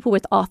 5. People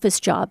with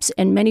office jobs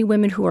and many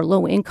women who are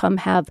low income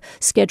have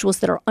schedules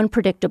that are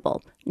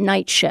unpredictable,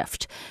 night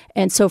shift.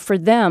 And so for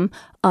them,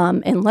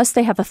 unless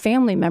they have a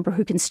family member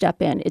who can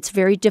step in, it's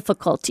very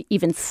difficult to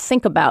even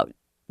think about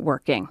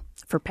working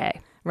for pay.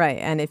 Right.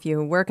 And if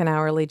you work an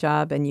hourly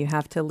job and you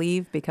have to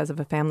leave because of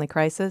a family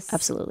crisis,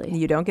 absolutely,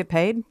 you don't get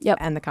paid. Yep.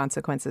 And the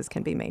consequences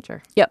can be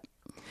major. Yep.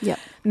 Yeah.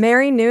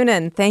 Mary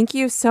Noonan, thank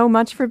you so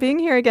much for being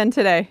here again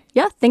today.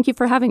 Yeah, thank you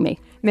for having me.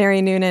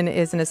 Mary Noonan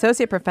is an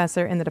associate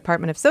professor in the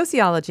Department of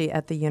Sociology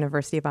at the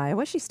University of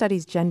Iowa. She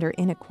studies gender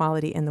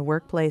inequality in the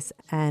workplace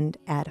and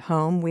at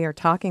home. We are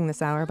talking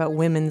this hour about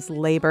women's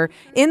labor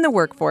in the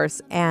workforce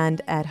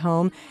and at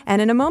home.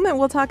 And in a moment,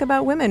 we'll talk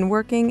about women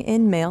working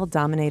in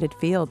male-dominated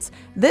fields.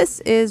 This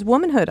is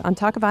Womanhood on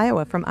Talk of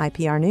Iowa from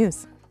IPR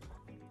News.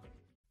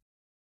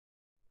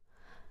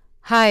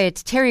 Hi,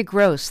 it's Terry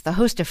Gross, the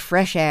host of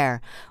Fresh Air.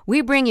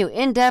 We bring you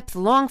in-depth,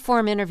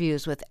 long-form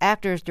interviews with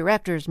actors,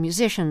 directors,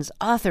 musicians,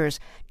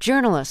 authors,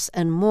 journalists,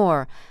 and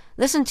more.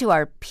 Listen to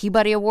our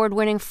Peabody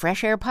Award-winning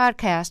Fresh Air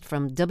podcast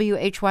from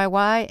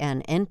WHYY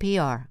and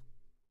NPR.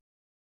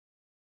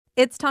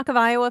 It's Talk of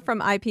Iowa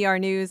from IPR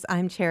News.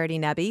 I'm Charity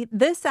Nebbe.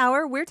 This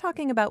hour, we're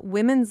talking about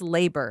women's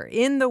labor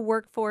in the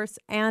workforce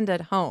and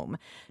at home.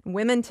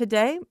 Women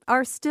today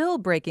are still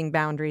breaking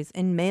boundaries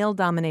in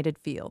male-dominated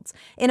fields.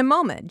 In a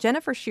moment,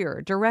 Jennifer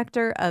Shearer,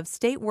 Director of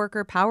State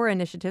Worker Power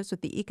Initiatives with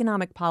the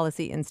Economic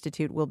Policy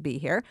Institute, will be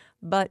here.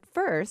 But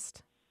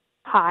first...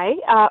 Hi,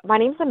 my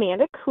name is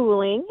Amanda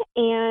Cooling,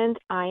 and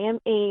I am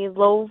a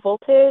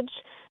low-voltage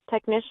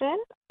technician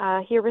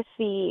here with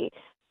the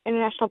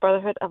International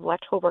Brotherhood of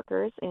Electrical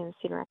Workers in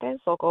Cedar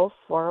Rapids, Local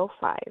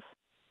 405.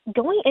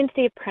 Going into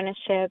the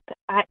apprenticeship,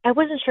 I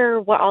wasn't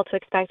sure what all to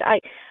expect.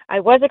 I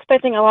was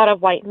expecting a lot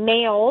of white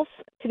males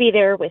to be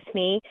there with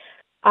me,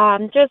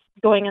 just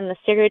going on the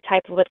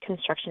stereotype of what the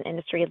construction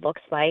industry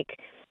looks like.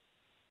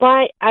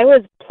 But I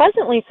was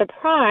pleasantly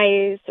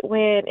surprised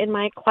when in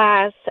my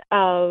class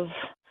of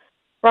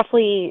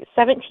roughly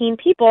 17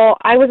 people,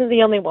 I wasn't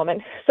the only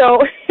woman. So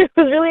it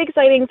was really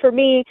exciting for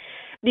me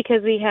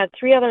because we had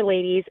 3 other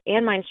ladies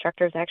and my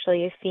instructor is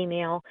actually a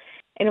female,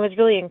 and it was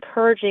really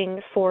encouraging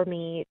for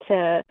me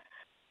to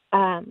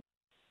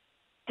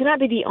not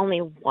be the only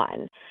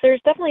one.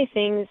 There's definitely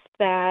things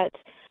that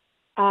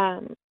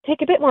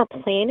take a bit more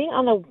planning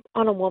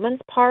on a woman's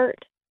part,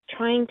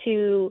 trying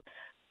to,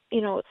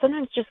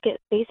 sometimes just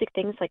get basic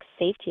things like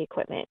safety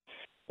equipment.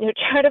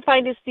 Try to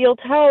find a steel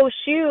toe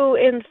shoe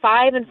in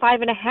 5 and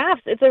 5.5.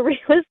 It's a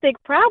realistic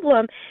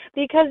problem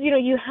because,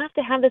 you have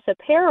to have this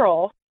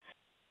apparel.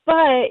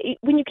 But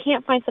when you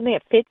can't find something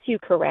that fits you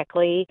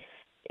correctly,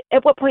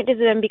 at what point does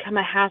it then become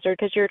a hazard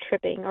because you're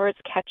tripping or it's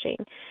catching?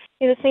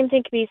 The same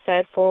thing can be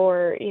said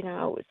for,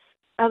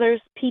 others,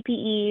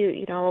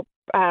 PPE,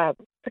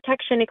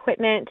 protection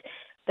equipment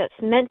that's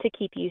meant to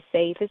keep you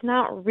safe is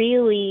not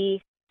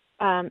really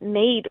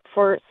made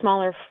for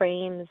smaller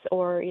frames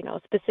or,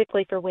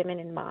 specifically for women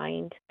in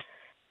mind.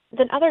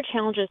 Then other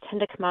challenges tend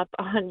to come up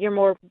on your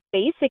more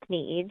basic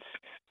needs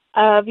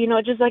of,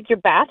 just like your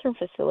bathroom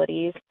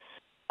facilities.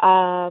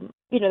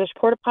 There's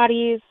porta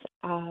potties,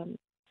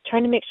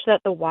 trying to make sure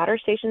that the water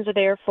stations are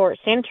there for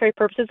sanitary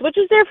purposes, which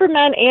is there for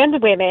men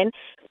and women.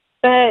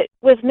 But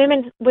with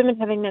women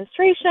having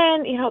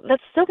menstruation,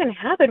 that's still going to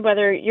happen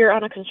whether you're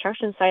on a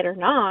construction site or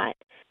not.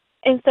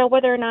 And so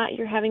whether or not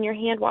you're having your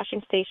hand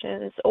washing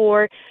stations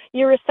or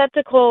your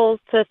receptacles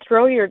to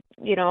throw your,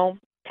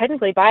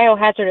 technically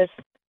biohazardous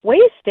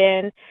waste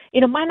in,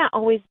 might not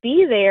always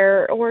be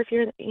there. Or if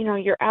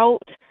you're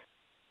out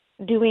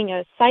doing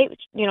a site,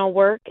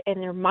 work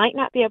and there might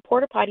not be a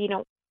porta potty,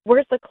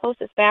 where's the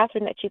closest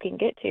bathroom that you can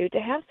get to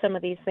have some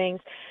of these things?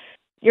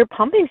 Your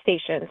pumping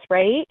stations,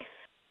 right?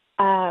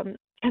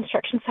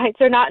 Construction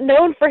sites are not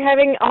known for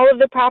having all of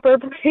the proper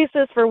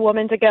places for a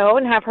woman to go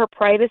and have her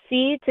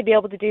privacy to be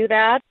able to do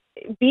that.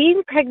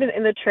 Being pregnant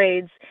in the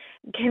trades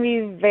can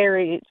be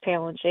very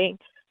challenging.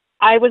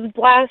 I was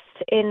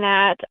blessed in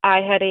that I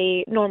had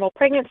a normal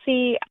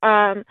pregnancy,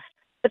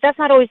 but that's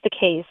not always the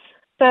case.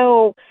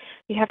 So,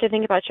 You have to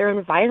think about your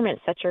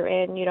environments that you're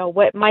in.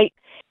 What might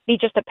be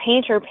just a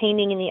painter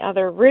painting in the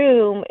other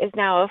room is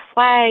now a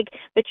flag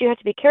that you have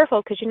to be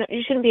careful because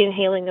you shouldn't be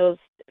inhaling those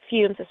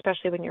fumes,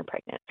 especially when you're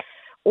pregnant.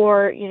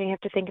 Or you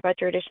have to think about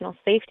your additional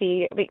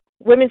safety. I mean,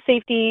 women's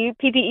safety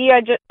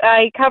PPE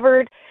I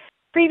covered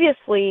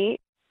previously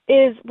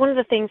is one of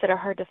the things that are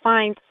hard to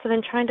find. So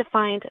then trying to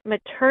find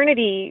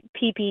maternity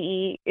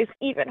PPE is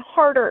even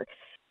harder.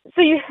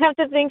 So you have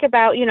to think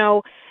about,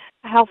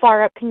 how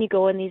far up can you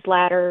go in these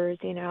ladders?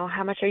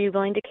 How much are you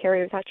willing to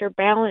carry without your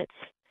balance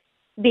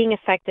being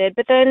affected?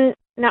 But then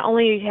not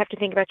only do you have to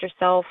think about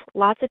yourself,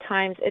 lots of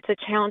times it's a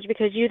challenge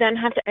because you then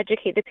have to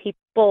educate the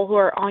people who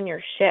are on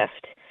your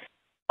shift.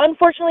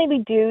 Unfortunately,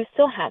 we do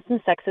still have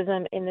some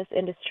sexism in this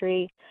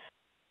industry.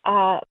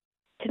 To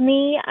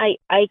me,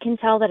 I can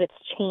tell that it's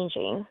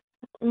changing.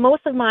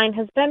 Most of mine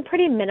has been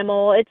pretty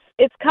minimal.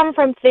 It's come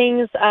from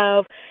things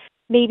of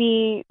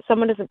maybe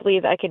someone doesn't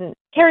believe I can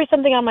carry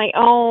something on my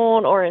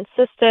own, or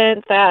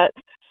insistent that,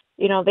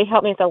 they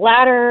help me with a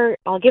ladder.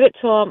 I'll give it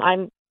to them.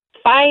 I'm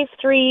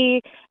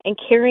 5'3", and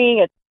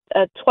carrying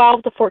a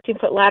 12 to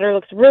 14-foot ladder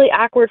looks really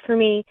awkward for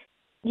me.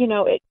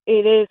 It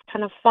is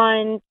kind of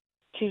fun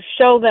to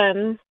show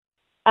them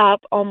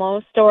up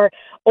almost, or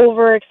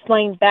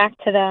over-explain back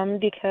to them,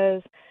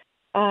 because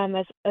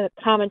as a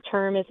common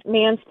term is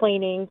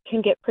mansplaining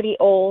can get pretty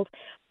old.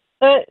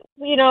 But,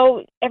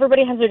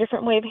 everybody has a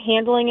different way of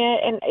handling it,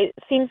 and it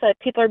seems that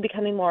people are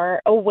becoming more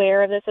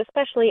aware of this,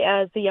 especially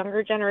as the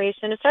younger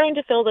generation is starting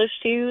to fill those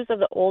shoes of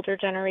the older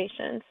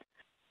generations.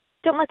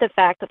 Don't let the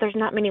fact that there's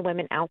not many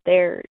women out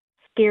there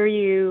scare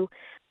you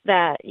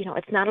that,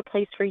 it's not a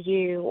place for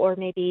you, or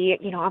maybe,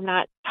 I'm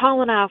not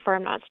tall enough or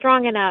I'm not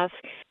strong enough.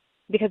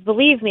 Because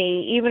believe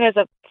me, even as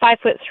a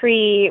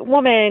 5'3"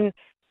 woman,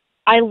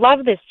 I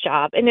love this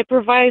job, and it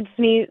provides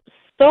me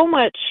so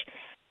much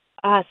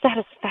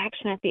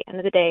satisfaction at the end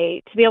of the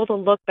day to be able to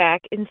look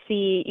back and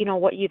see,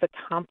 what you've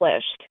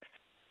accomplished.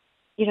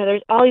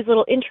 There's all these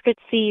little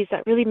intricacies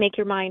that really make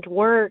your mind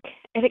work,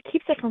 and it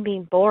keeps it from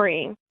being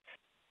boring.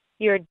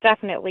 You're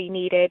definitely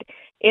needed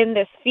in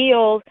this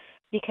field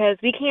because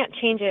we can't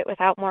change it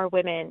without more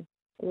women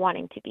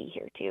wanting to be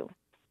here too.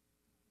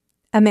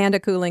 Amanda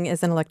Cooling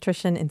is an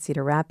electrician in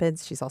Cedar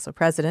Rapids. She's also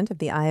president of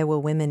the Iowa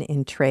Women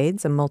in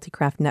Trades, a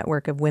multi-craft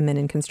network of women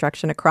in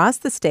construction across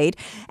the state.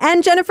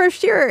 And Jennifer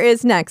Shearer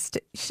is next.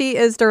 She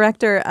is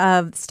director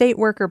of state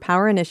worker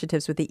power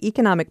initiatives with the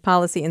Economic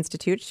Policy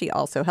Institute. She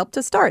also helped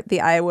to start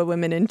the Iowa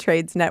Women in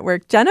Trades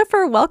network.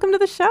 Jennifer, welcome to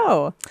the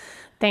show.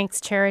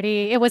 Thanks,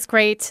 Charity. It was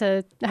great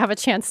to have a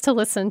chance to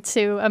listen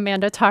to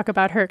Amanda talk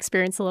about her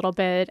experience a little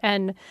bit.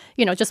 And,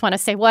 just want to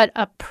say what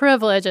a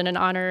privilege and an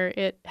honor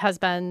it has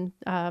been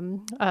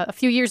a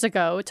few years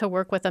ago to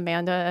work with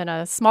Amanda and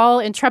a small,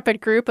 intrepid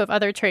group of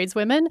other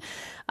tradeswomen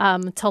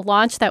to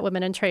launch that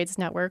Women in Trades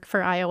network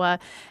for Iowa.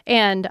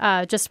 And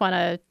just want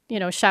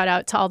to, shout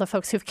out to all the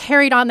folks who've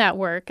carried on that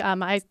work.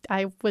 I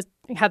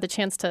had the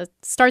chance to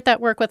start that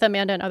work with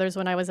Amanda and others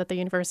when I was at the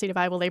University of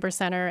Iowa Labor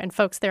Center, and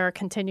folks there are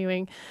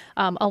continuing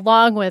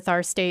along with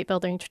our state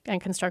Building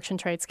and Construction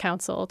Trades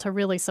Council to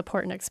really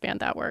support and expand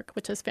that work,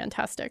 which is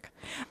fantastic.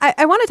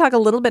 I want to talk a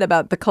little bit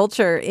about the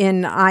culture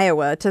in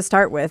Iowa to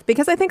start with,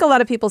 because I think a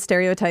lot of people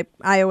stereotype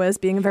Iowa as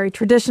being a very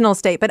traditional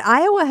state, but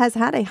Iowa has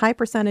had a high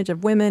percentage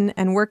of women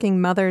and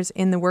working mothers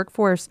in the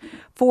workforce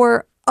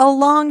for a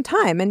long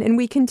time. And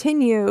we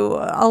continue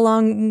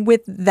along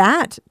with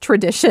that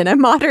tradition, a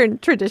modern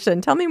tradition.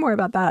 Tell me more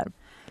about that.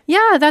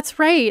 Yeah, that's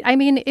right. I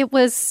mean, it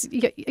was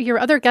your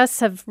other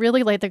guests have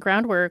really laid the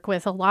groundwork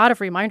with a lot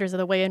of reminders of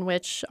the way in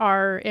which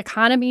our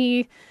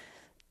economy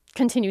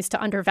continues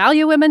to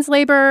undervalue women's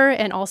labor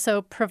and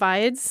also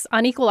provides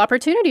unequal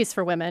opportunities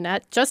for women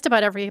at just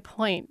about every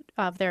point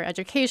of their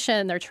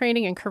education, their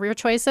training, and career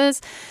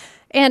choices.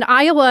 And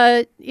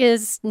Iowa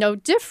is no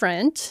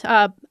different,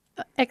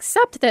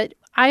 except that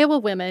Iowa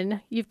women,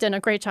 you've done a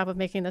great job of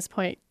making this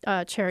point,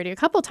 Charity, a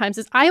couple of times,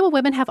 is Iowa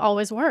women have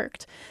always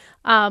worked.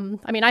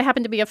 I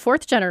happen to be a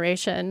fourth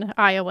generation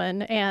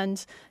Iowan,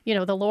 and,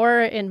 the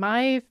lore in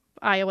my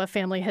Iowa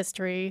family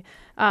history,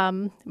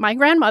 my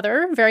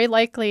grandmother very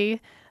likely,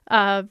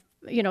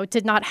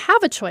 did not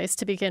have a choice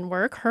to begin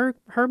work.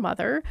 Her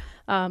mother,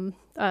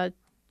 a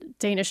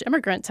Danish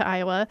immigrant to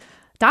Iowa,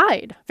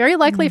 died, very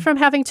likely from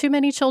having too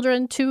many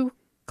children too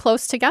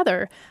close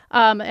together.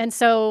 And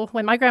so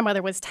when my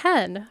grandmother was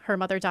 10, her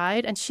mother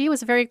died, and she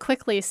was very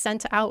quickly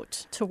sent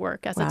out to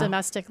work as a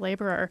domestic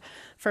laborer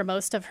for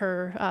most of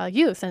her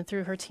youth and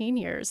through her teen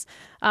years.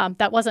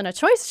 That wasn't a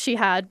choice she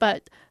had,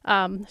 but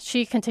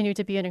she continued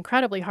to be an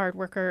incredibly hard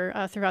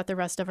worker throughout the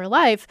rest of her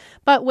life,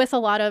 but with a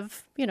lot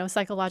of,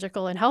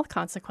 psychological and health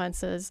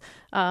consequences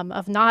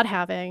of not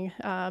having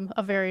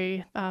a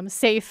very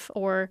safe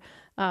or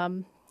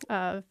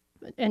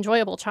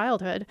enjoyable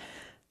childhood.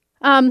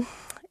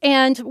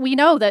 And we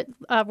know that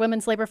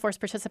women's labor force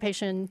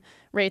participation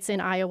rates in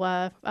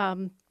Iowa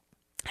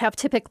have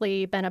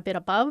typically been a bit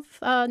above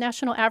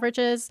national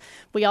averages.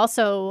 We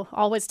also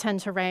always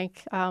tend to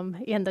rank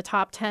in the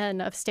top 10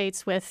 of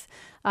states with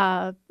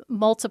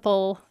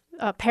multiple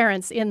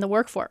parents in the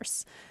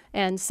workforce.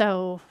 And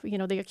so,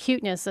 the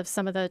acuteness of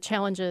some of the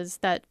challenges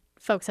that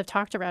folks have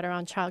talked about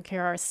around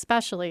childcare are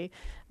especially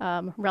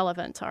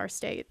relevant to our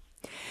state.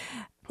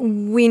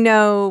 We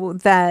know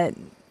that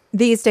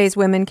these days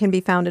women can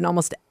be found in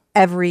almost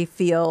every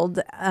field,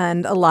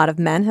 and a lot of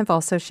men have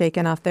also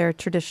shaken off their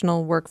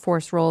traditional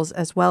workforce roles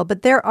as well.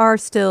 But there are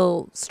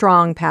still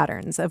strong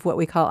patterns of what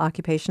we call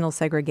occupational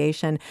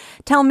segregation.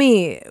 Tell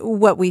me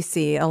what we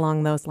see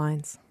along those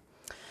lines.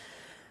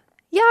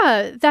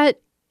 Yeah,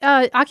 that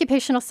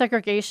occupational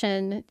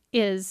segregation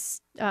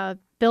is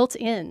built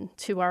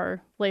into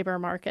our labor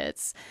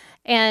markets.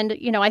 And,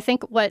 I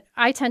think what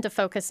I tend to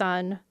focus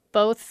on,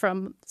 both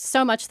from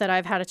so much that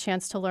I've had a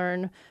chance to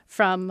learn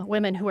from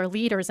women who are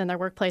leaders in their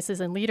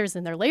workplaces and leaders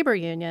in their labor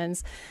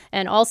unions,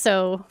 and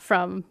also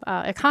from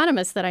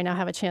economists that I now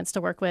have a chance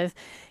to work with,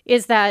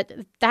 is that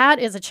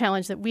is a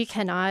challenge that we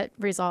cannot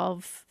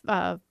resolve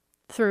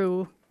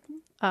through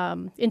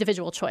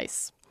individual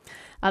choice.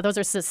 Those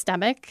are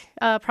systemic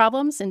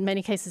problems, in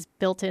many cases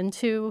built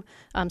into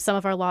some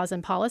of our laws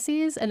and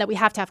policies, and that we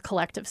have to have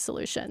collective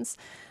solutions.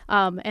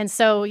 And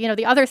so,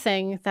 the other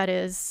thing that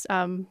is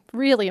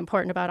really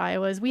important about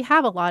Iowa is we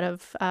have a lot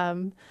of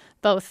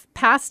both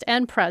past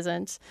and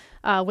present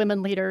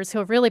women leaders who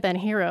have really been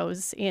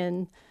heroes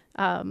in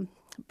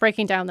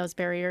breaking down those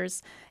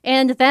barriers,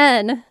 and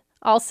then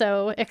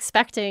also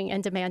expecting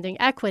and demanding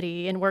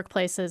equity in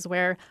workplaces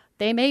where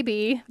they may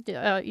be,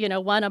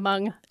 one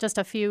among just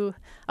a few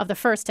of the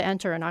first to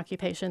enter an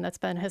occupation that's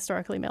been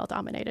historically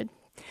male-dominated.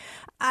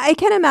 I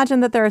can imagine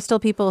that there are still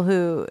people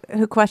who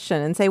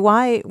question and say,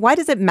 why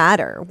does it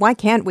matter? Why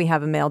can't we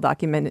have a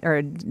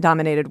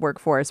male-dominated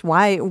workforce?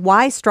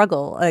 Why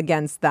struggle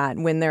against that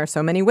when there are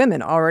so many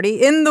women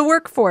already in the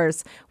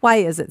workforce? Why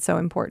is it so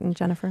important,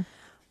 Jennifer?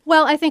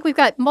 Well, I think we've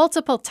got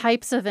multiple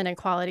types of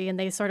inequality, and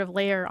they sort of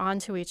layer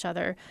onto each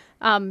other.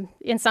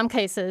 In some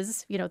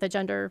cases, the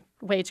gender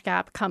wage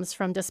gap comes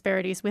from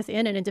disparities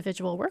within an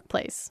individual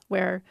workplace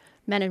where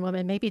men and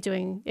women may be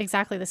doing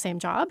exactly the same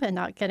job and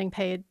not getting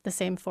paid the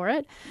same for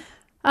it.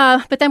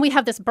 But then we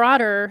have this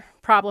broader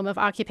problem of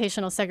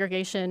occupational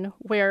segregation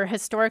where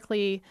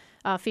historically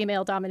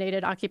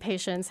female-dominated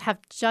occupations have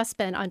just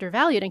been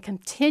undervalued and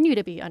continue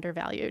to be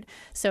undervalued.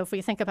 So if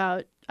we think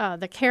about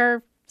the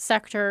care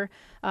sector,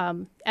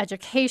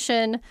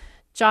 education,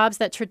 jobs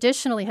that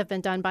traditionally have been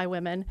done by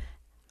women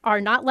are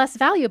not less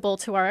valuable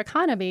to our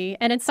economy,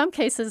 and in some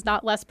cases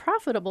not less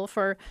profitable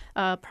for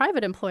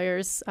private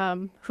employers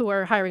who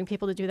are hiring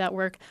people to do that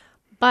work.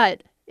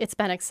 But it's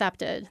been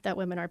accepted that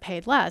women are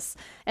paid less.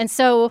 And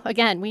so,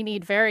 again, we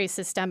need very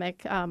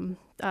systemic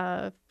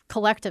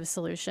collective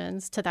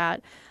solutions to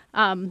that.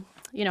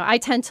 I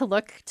tend to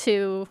look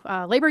to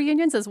labor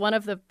unions as one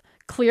of the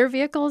clear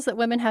vehicles that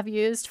women have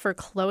used for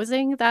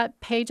closing that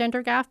pay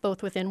gender gap,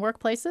 both within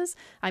workplaces.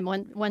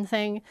 One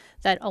thing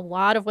that a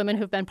lot of women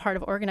who've been part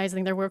of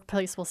organizing their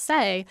workplace will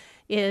say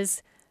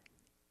is,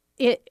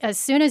 as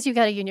soon as you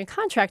get a union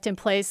contract in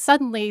place,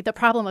 suddenly the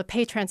problem of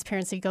pay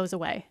transparency goes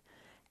away.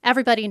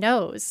 Everybody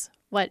knows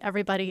what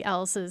everybody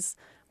else's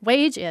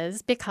wage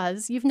is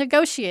because you've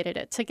negotiated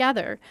it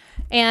together.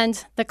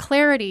 And the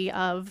clarity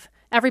of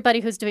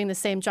everybody who's doing the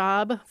same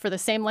job for the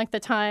same length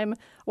of time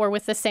or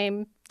with the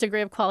same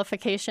degree of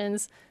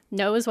qualifications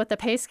knows what the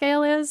pay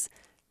scale is.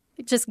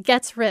 It just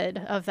gets rid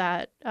of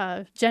that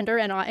gender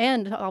and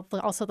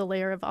also the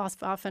layer of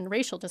often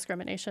racial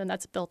discrimination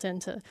that's built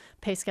into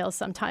pay scales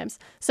sometimes.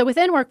 So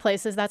within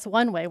workplaces, that's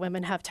one way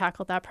women have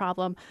tackled that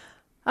problem.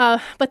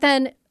 But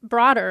then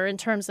broader in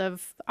terms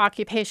of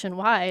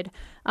occupation-wide,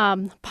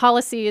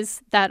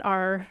 policies that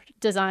are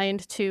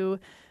designed to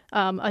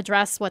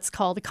address what's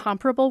called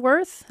comparable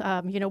worth.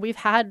 We've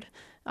had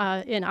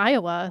in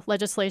Iowa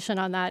legislation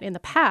on that in the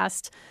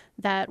past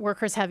that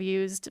workers have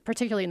used,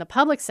 particularly in the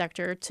public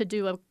sector, to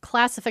do a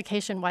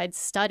classification-wide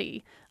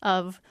study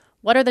of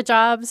what are the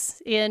jobs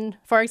in,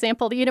 for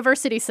example, the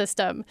university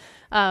system,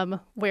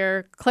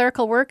 where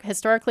clerical work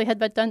historically had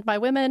been done by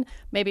women.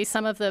 Maybe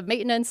some of the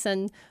maintenance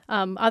and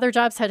other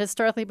jobs had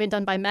historically been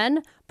done by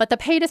men, but the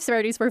pay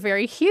disparities were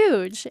very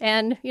huge.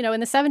 And, in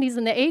the 70s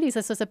and the 80s,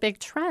 this was a big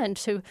trend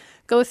to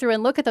go through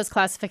and look at those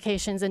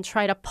classifications and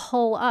try to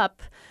pull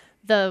up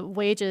the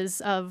wages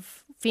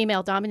of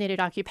female-dominated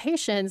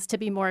occupations to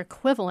be more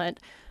equivalent.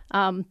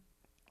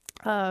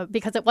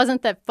 Because it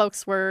wasn't that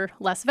folks were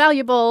less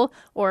valuable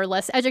or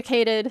less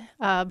educated.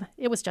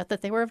 It was just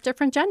that they were of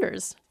different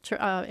genders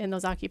in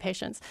those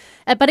occupations.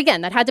 But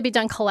again, that had to be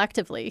done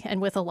collectively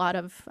and with a lot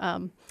of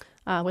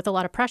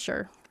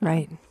pressure.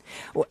 Right.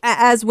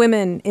 As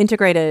women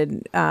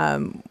integrated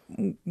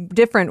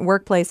different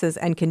workplaces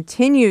and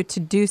continue to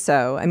do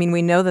so, I mean,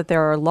 we know that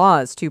there are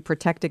laws to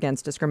protect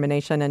against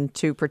discrimination and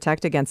to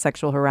protect against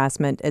sexual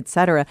harassment, et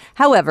cetera.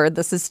 However,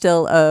 this is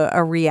still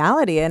a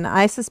reality. And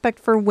I suspect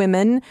for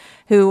women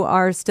who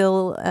are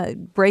still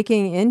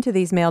breaking into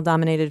these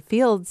male-dominated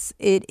fields,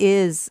 it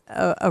is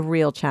a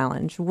real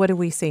challenge. What do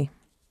we see?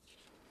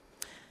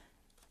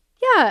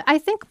 Yeah, I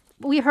think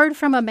we heard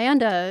from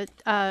Amanda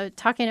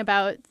talking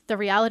about the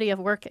reality of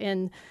work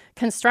in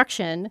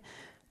construction.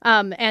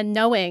 and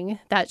knowing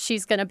that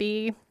she's going to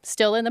be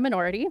still in the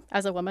minority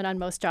as a woman on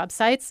most job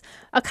sites.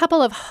 A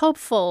couple of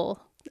hopeful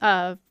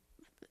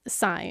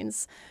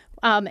signs.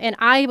 And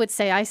I would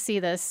say I see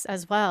this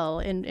as well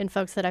in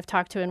folks that I've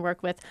talked to and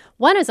work with.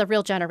 One is a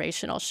real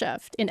generational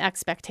shift in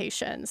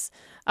expectations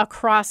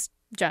across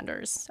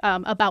genders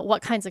about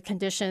what kinds of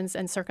conditions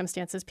and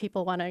circumstances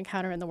people want to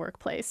encounter in the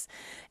workplace.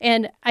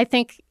 And I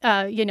think,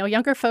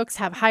 younger folks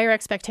have higher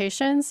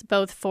expectations,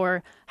 both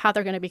for how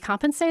they're going to be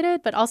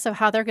compensated, but also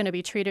how they're going to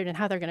be treated and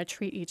how they're going to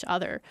treat each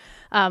other.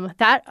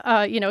 That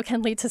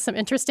can lead to some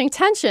interesting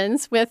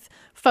tensions with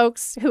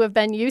folks who have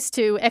been used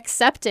to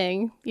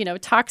accepting,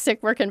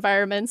 toxic work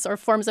environments or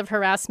forms of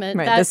harassment.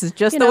 Right. This is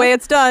just the way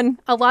it's done.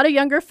 A lot of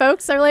younger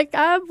folks are like,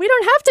 we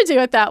don't have to do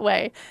it that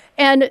way.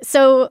 And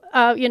so,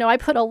 I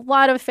put a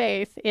lot of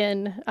faith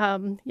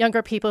in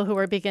younger people who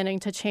are beginning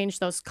to change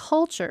those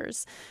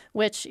cultures,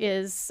 which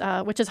is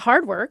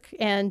hard work,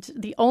 and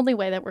the only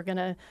way that we're going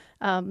to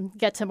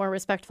get to more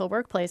respectful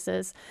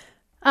workplaces.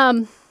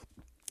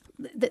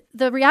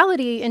 The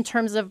reality in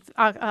terms of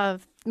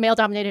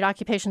male-dominated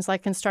occupations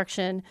like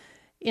construction,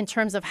 in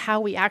terms of how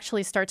we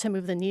actually start to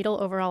move the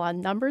needle overall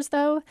on numbers,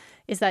 though,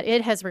 is that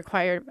it has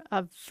required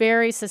a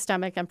very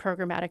systemic and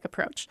programmatic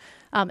approach.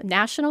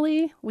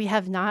 Nationally, we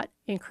have not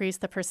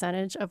increased the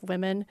percentage of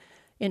women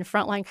in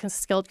frontline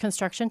skilled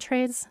construction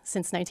trades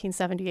since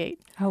 1978.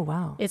 Oh,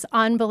 wow. It's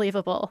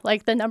unbelievable.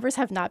 Like, the numbers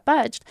have not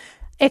budged,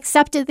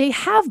 except that they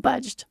have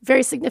budged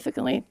very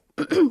significantly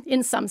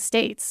in some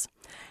states.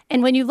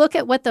 And when you look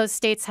at what those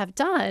states have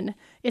done,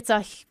 it's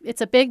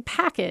a big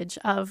package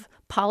of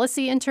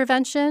policy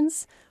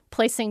interventions,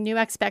 placing new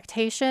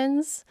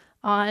expectations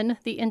on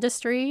the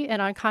industry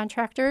and on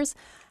contractors,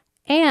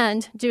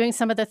 and doing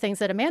some of the things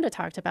that Amanda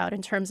talked about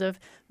in terms of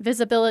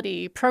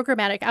visibility,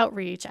 programmatic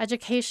outreach,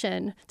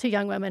 education to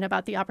young women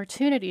about the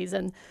opportunities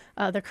and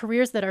the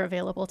careers that are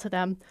available to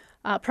them.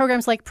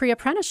 Programs like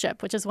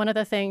pre-apprenticeship, which is one of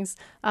the things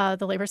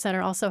the Labor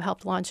Center also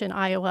helped launch in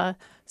Iowa,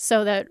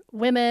 so that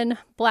women,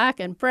 Black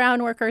and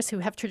brown workers who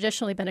have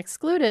traditionally been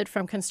excluded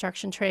from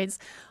construction trades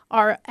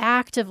are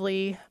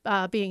actively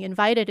being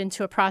invited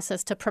into a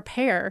process to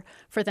prepare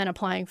for then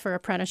applying for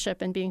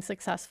apprenticeship and being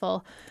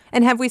successful.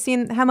 And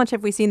how much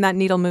have we seen that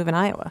needle move in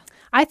Iowa?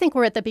 I think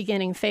we're at the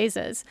beginning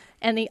phases.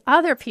 And the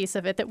other piece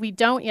of it that we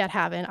don't yet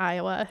have in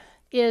Iowa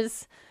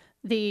is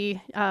the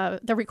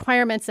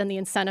requirements and the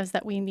incentives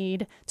that we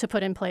need to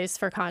put in place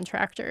for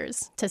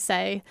contractors to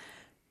say,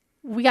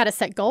 we got to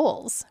set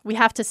goals. We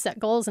have to set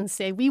goals and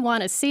say, we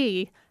want to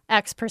see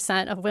X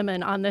percent of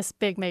women on this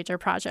big major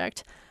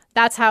project.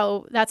 That's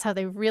how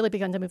they've really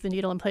begun to move the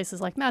needle in places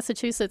like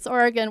Massachusetts,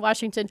 Oregon,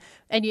 Washington.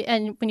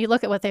 And when you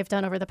look at what they've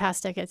done over the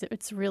past decades,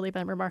 it's really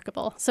been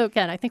remarkable. So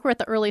again, I think we're at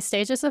the early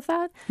stages of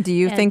that. Do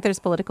you think there's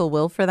political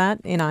will for that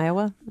in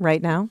Iowa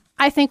right now?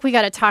 I think we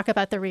got to talk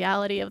about the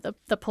reality of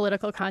the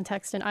political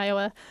context in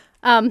Iowa.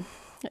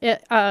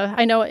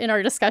 I know in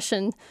our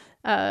discussion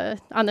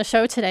on the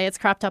show today, it's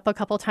cropped up a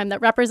couple of times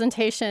that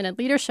representation and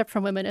leadership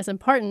from women is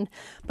important.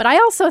 But I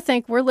also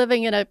think we're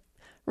living in a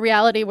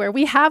reality where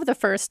we have the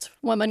first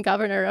woman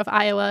governor of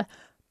Iowa,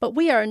 but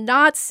we are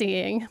not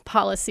seeing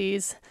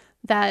policies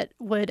that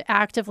would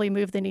actively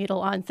move the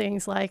needle on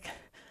things like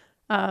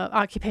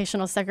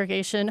occupational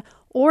segregation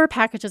or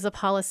packages of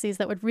policies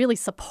that would really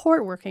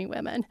support working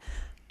women.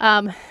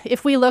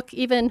 If we look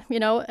even,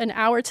 an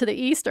hour to the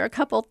east or a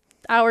couple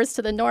hours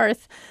to the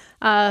north,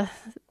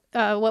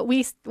 what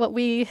we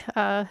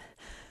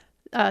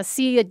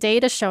see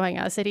data showing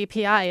us at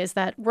EPI is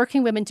that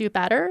working women do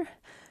better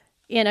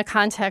in a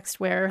context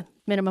where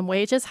minimum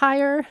wage is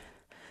higher,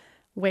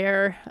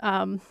 where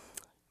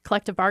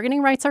collective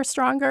bargaining rights are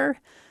stronger.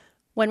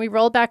 When we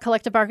rolled back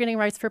collective bargaining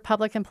rights for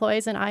public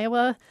employees in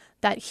Iowa,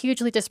 that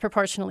hugely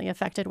disproportionately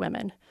affected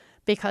women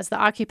because the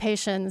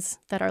occupations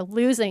that are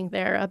losing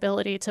their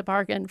ability to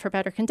bargain for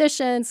better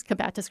conditions,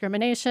 combat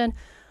discrimination,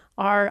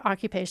 are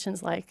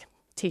occupations like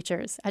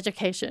teachers,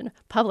 education,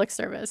 public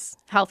service,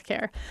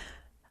 healthcare.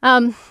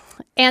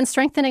 And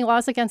strengthening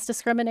laws against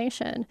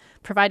discrimination,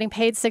 providing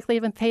paid sick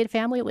leave and paid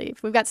family leave.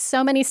 We've got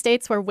so many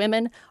states where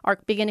women are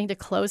beginning to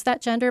close that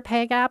gender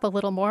pay gap a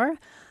little more.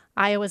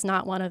 Iowa's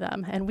not one of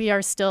them. And we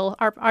are still,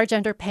 our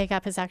gender pay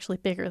gap is actually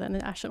bigger than the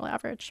national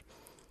average.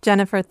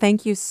 Jennifer,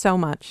 thank you so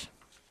much.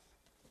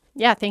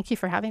 Yeah, thank you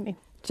for having me.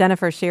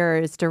 Jennifer Shearer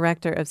is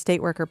Director of State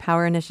Worker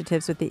Power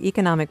Initiatives with the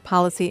Economic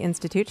Policy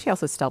Institute. She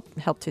also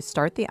helped to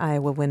start the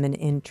Iowa Women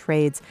in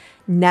Trades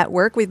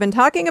Network. We've been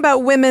talking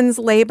about women's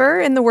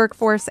labor in the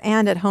workforce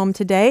and at home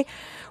today.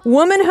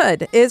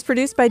 Womanhood is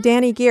produced by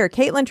Danny Gear,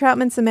 Caitlin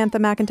Troutman, Samantha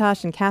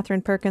McIntosh, and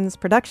Catherine Perkins.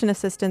 Production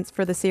assistants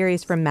for the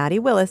series from Maddie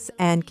Willis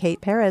and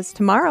Kate Perez.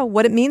 Tomorrow,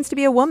 what it means to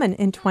be a woman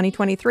in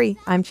 2023.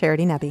 I'm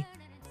Charity Nebbe.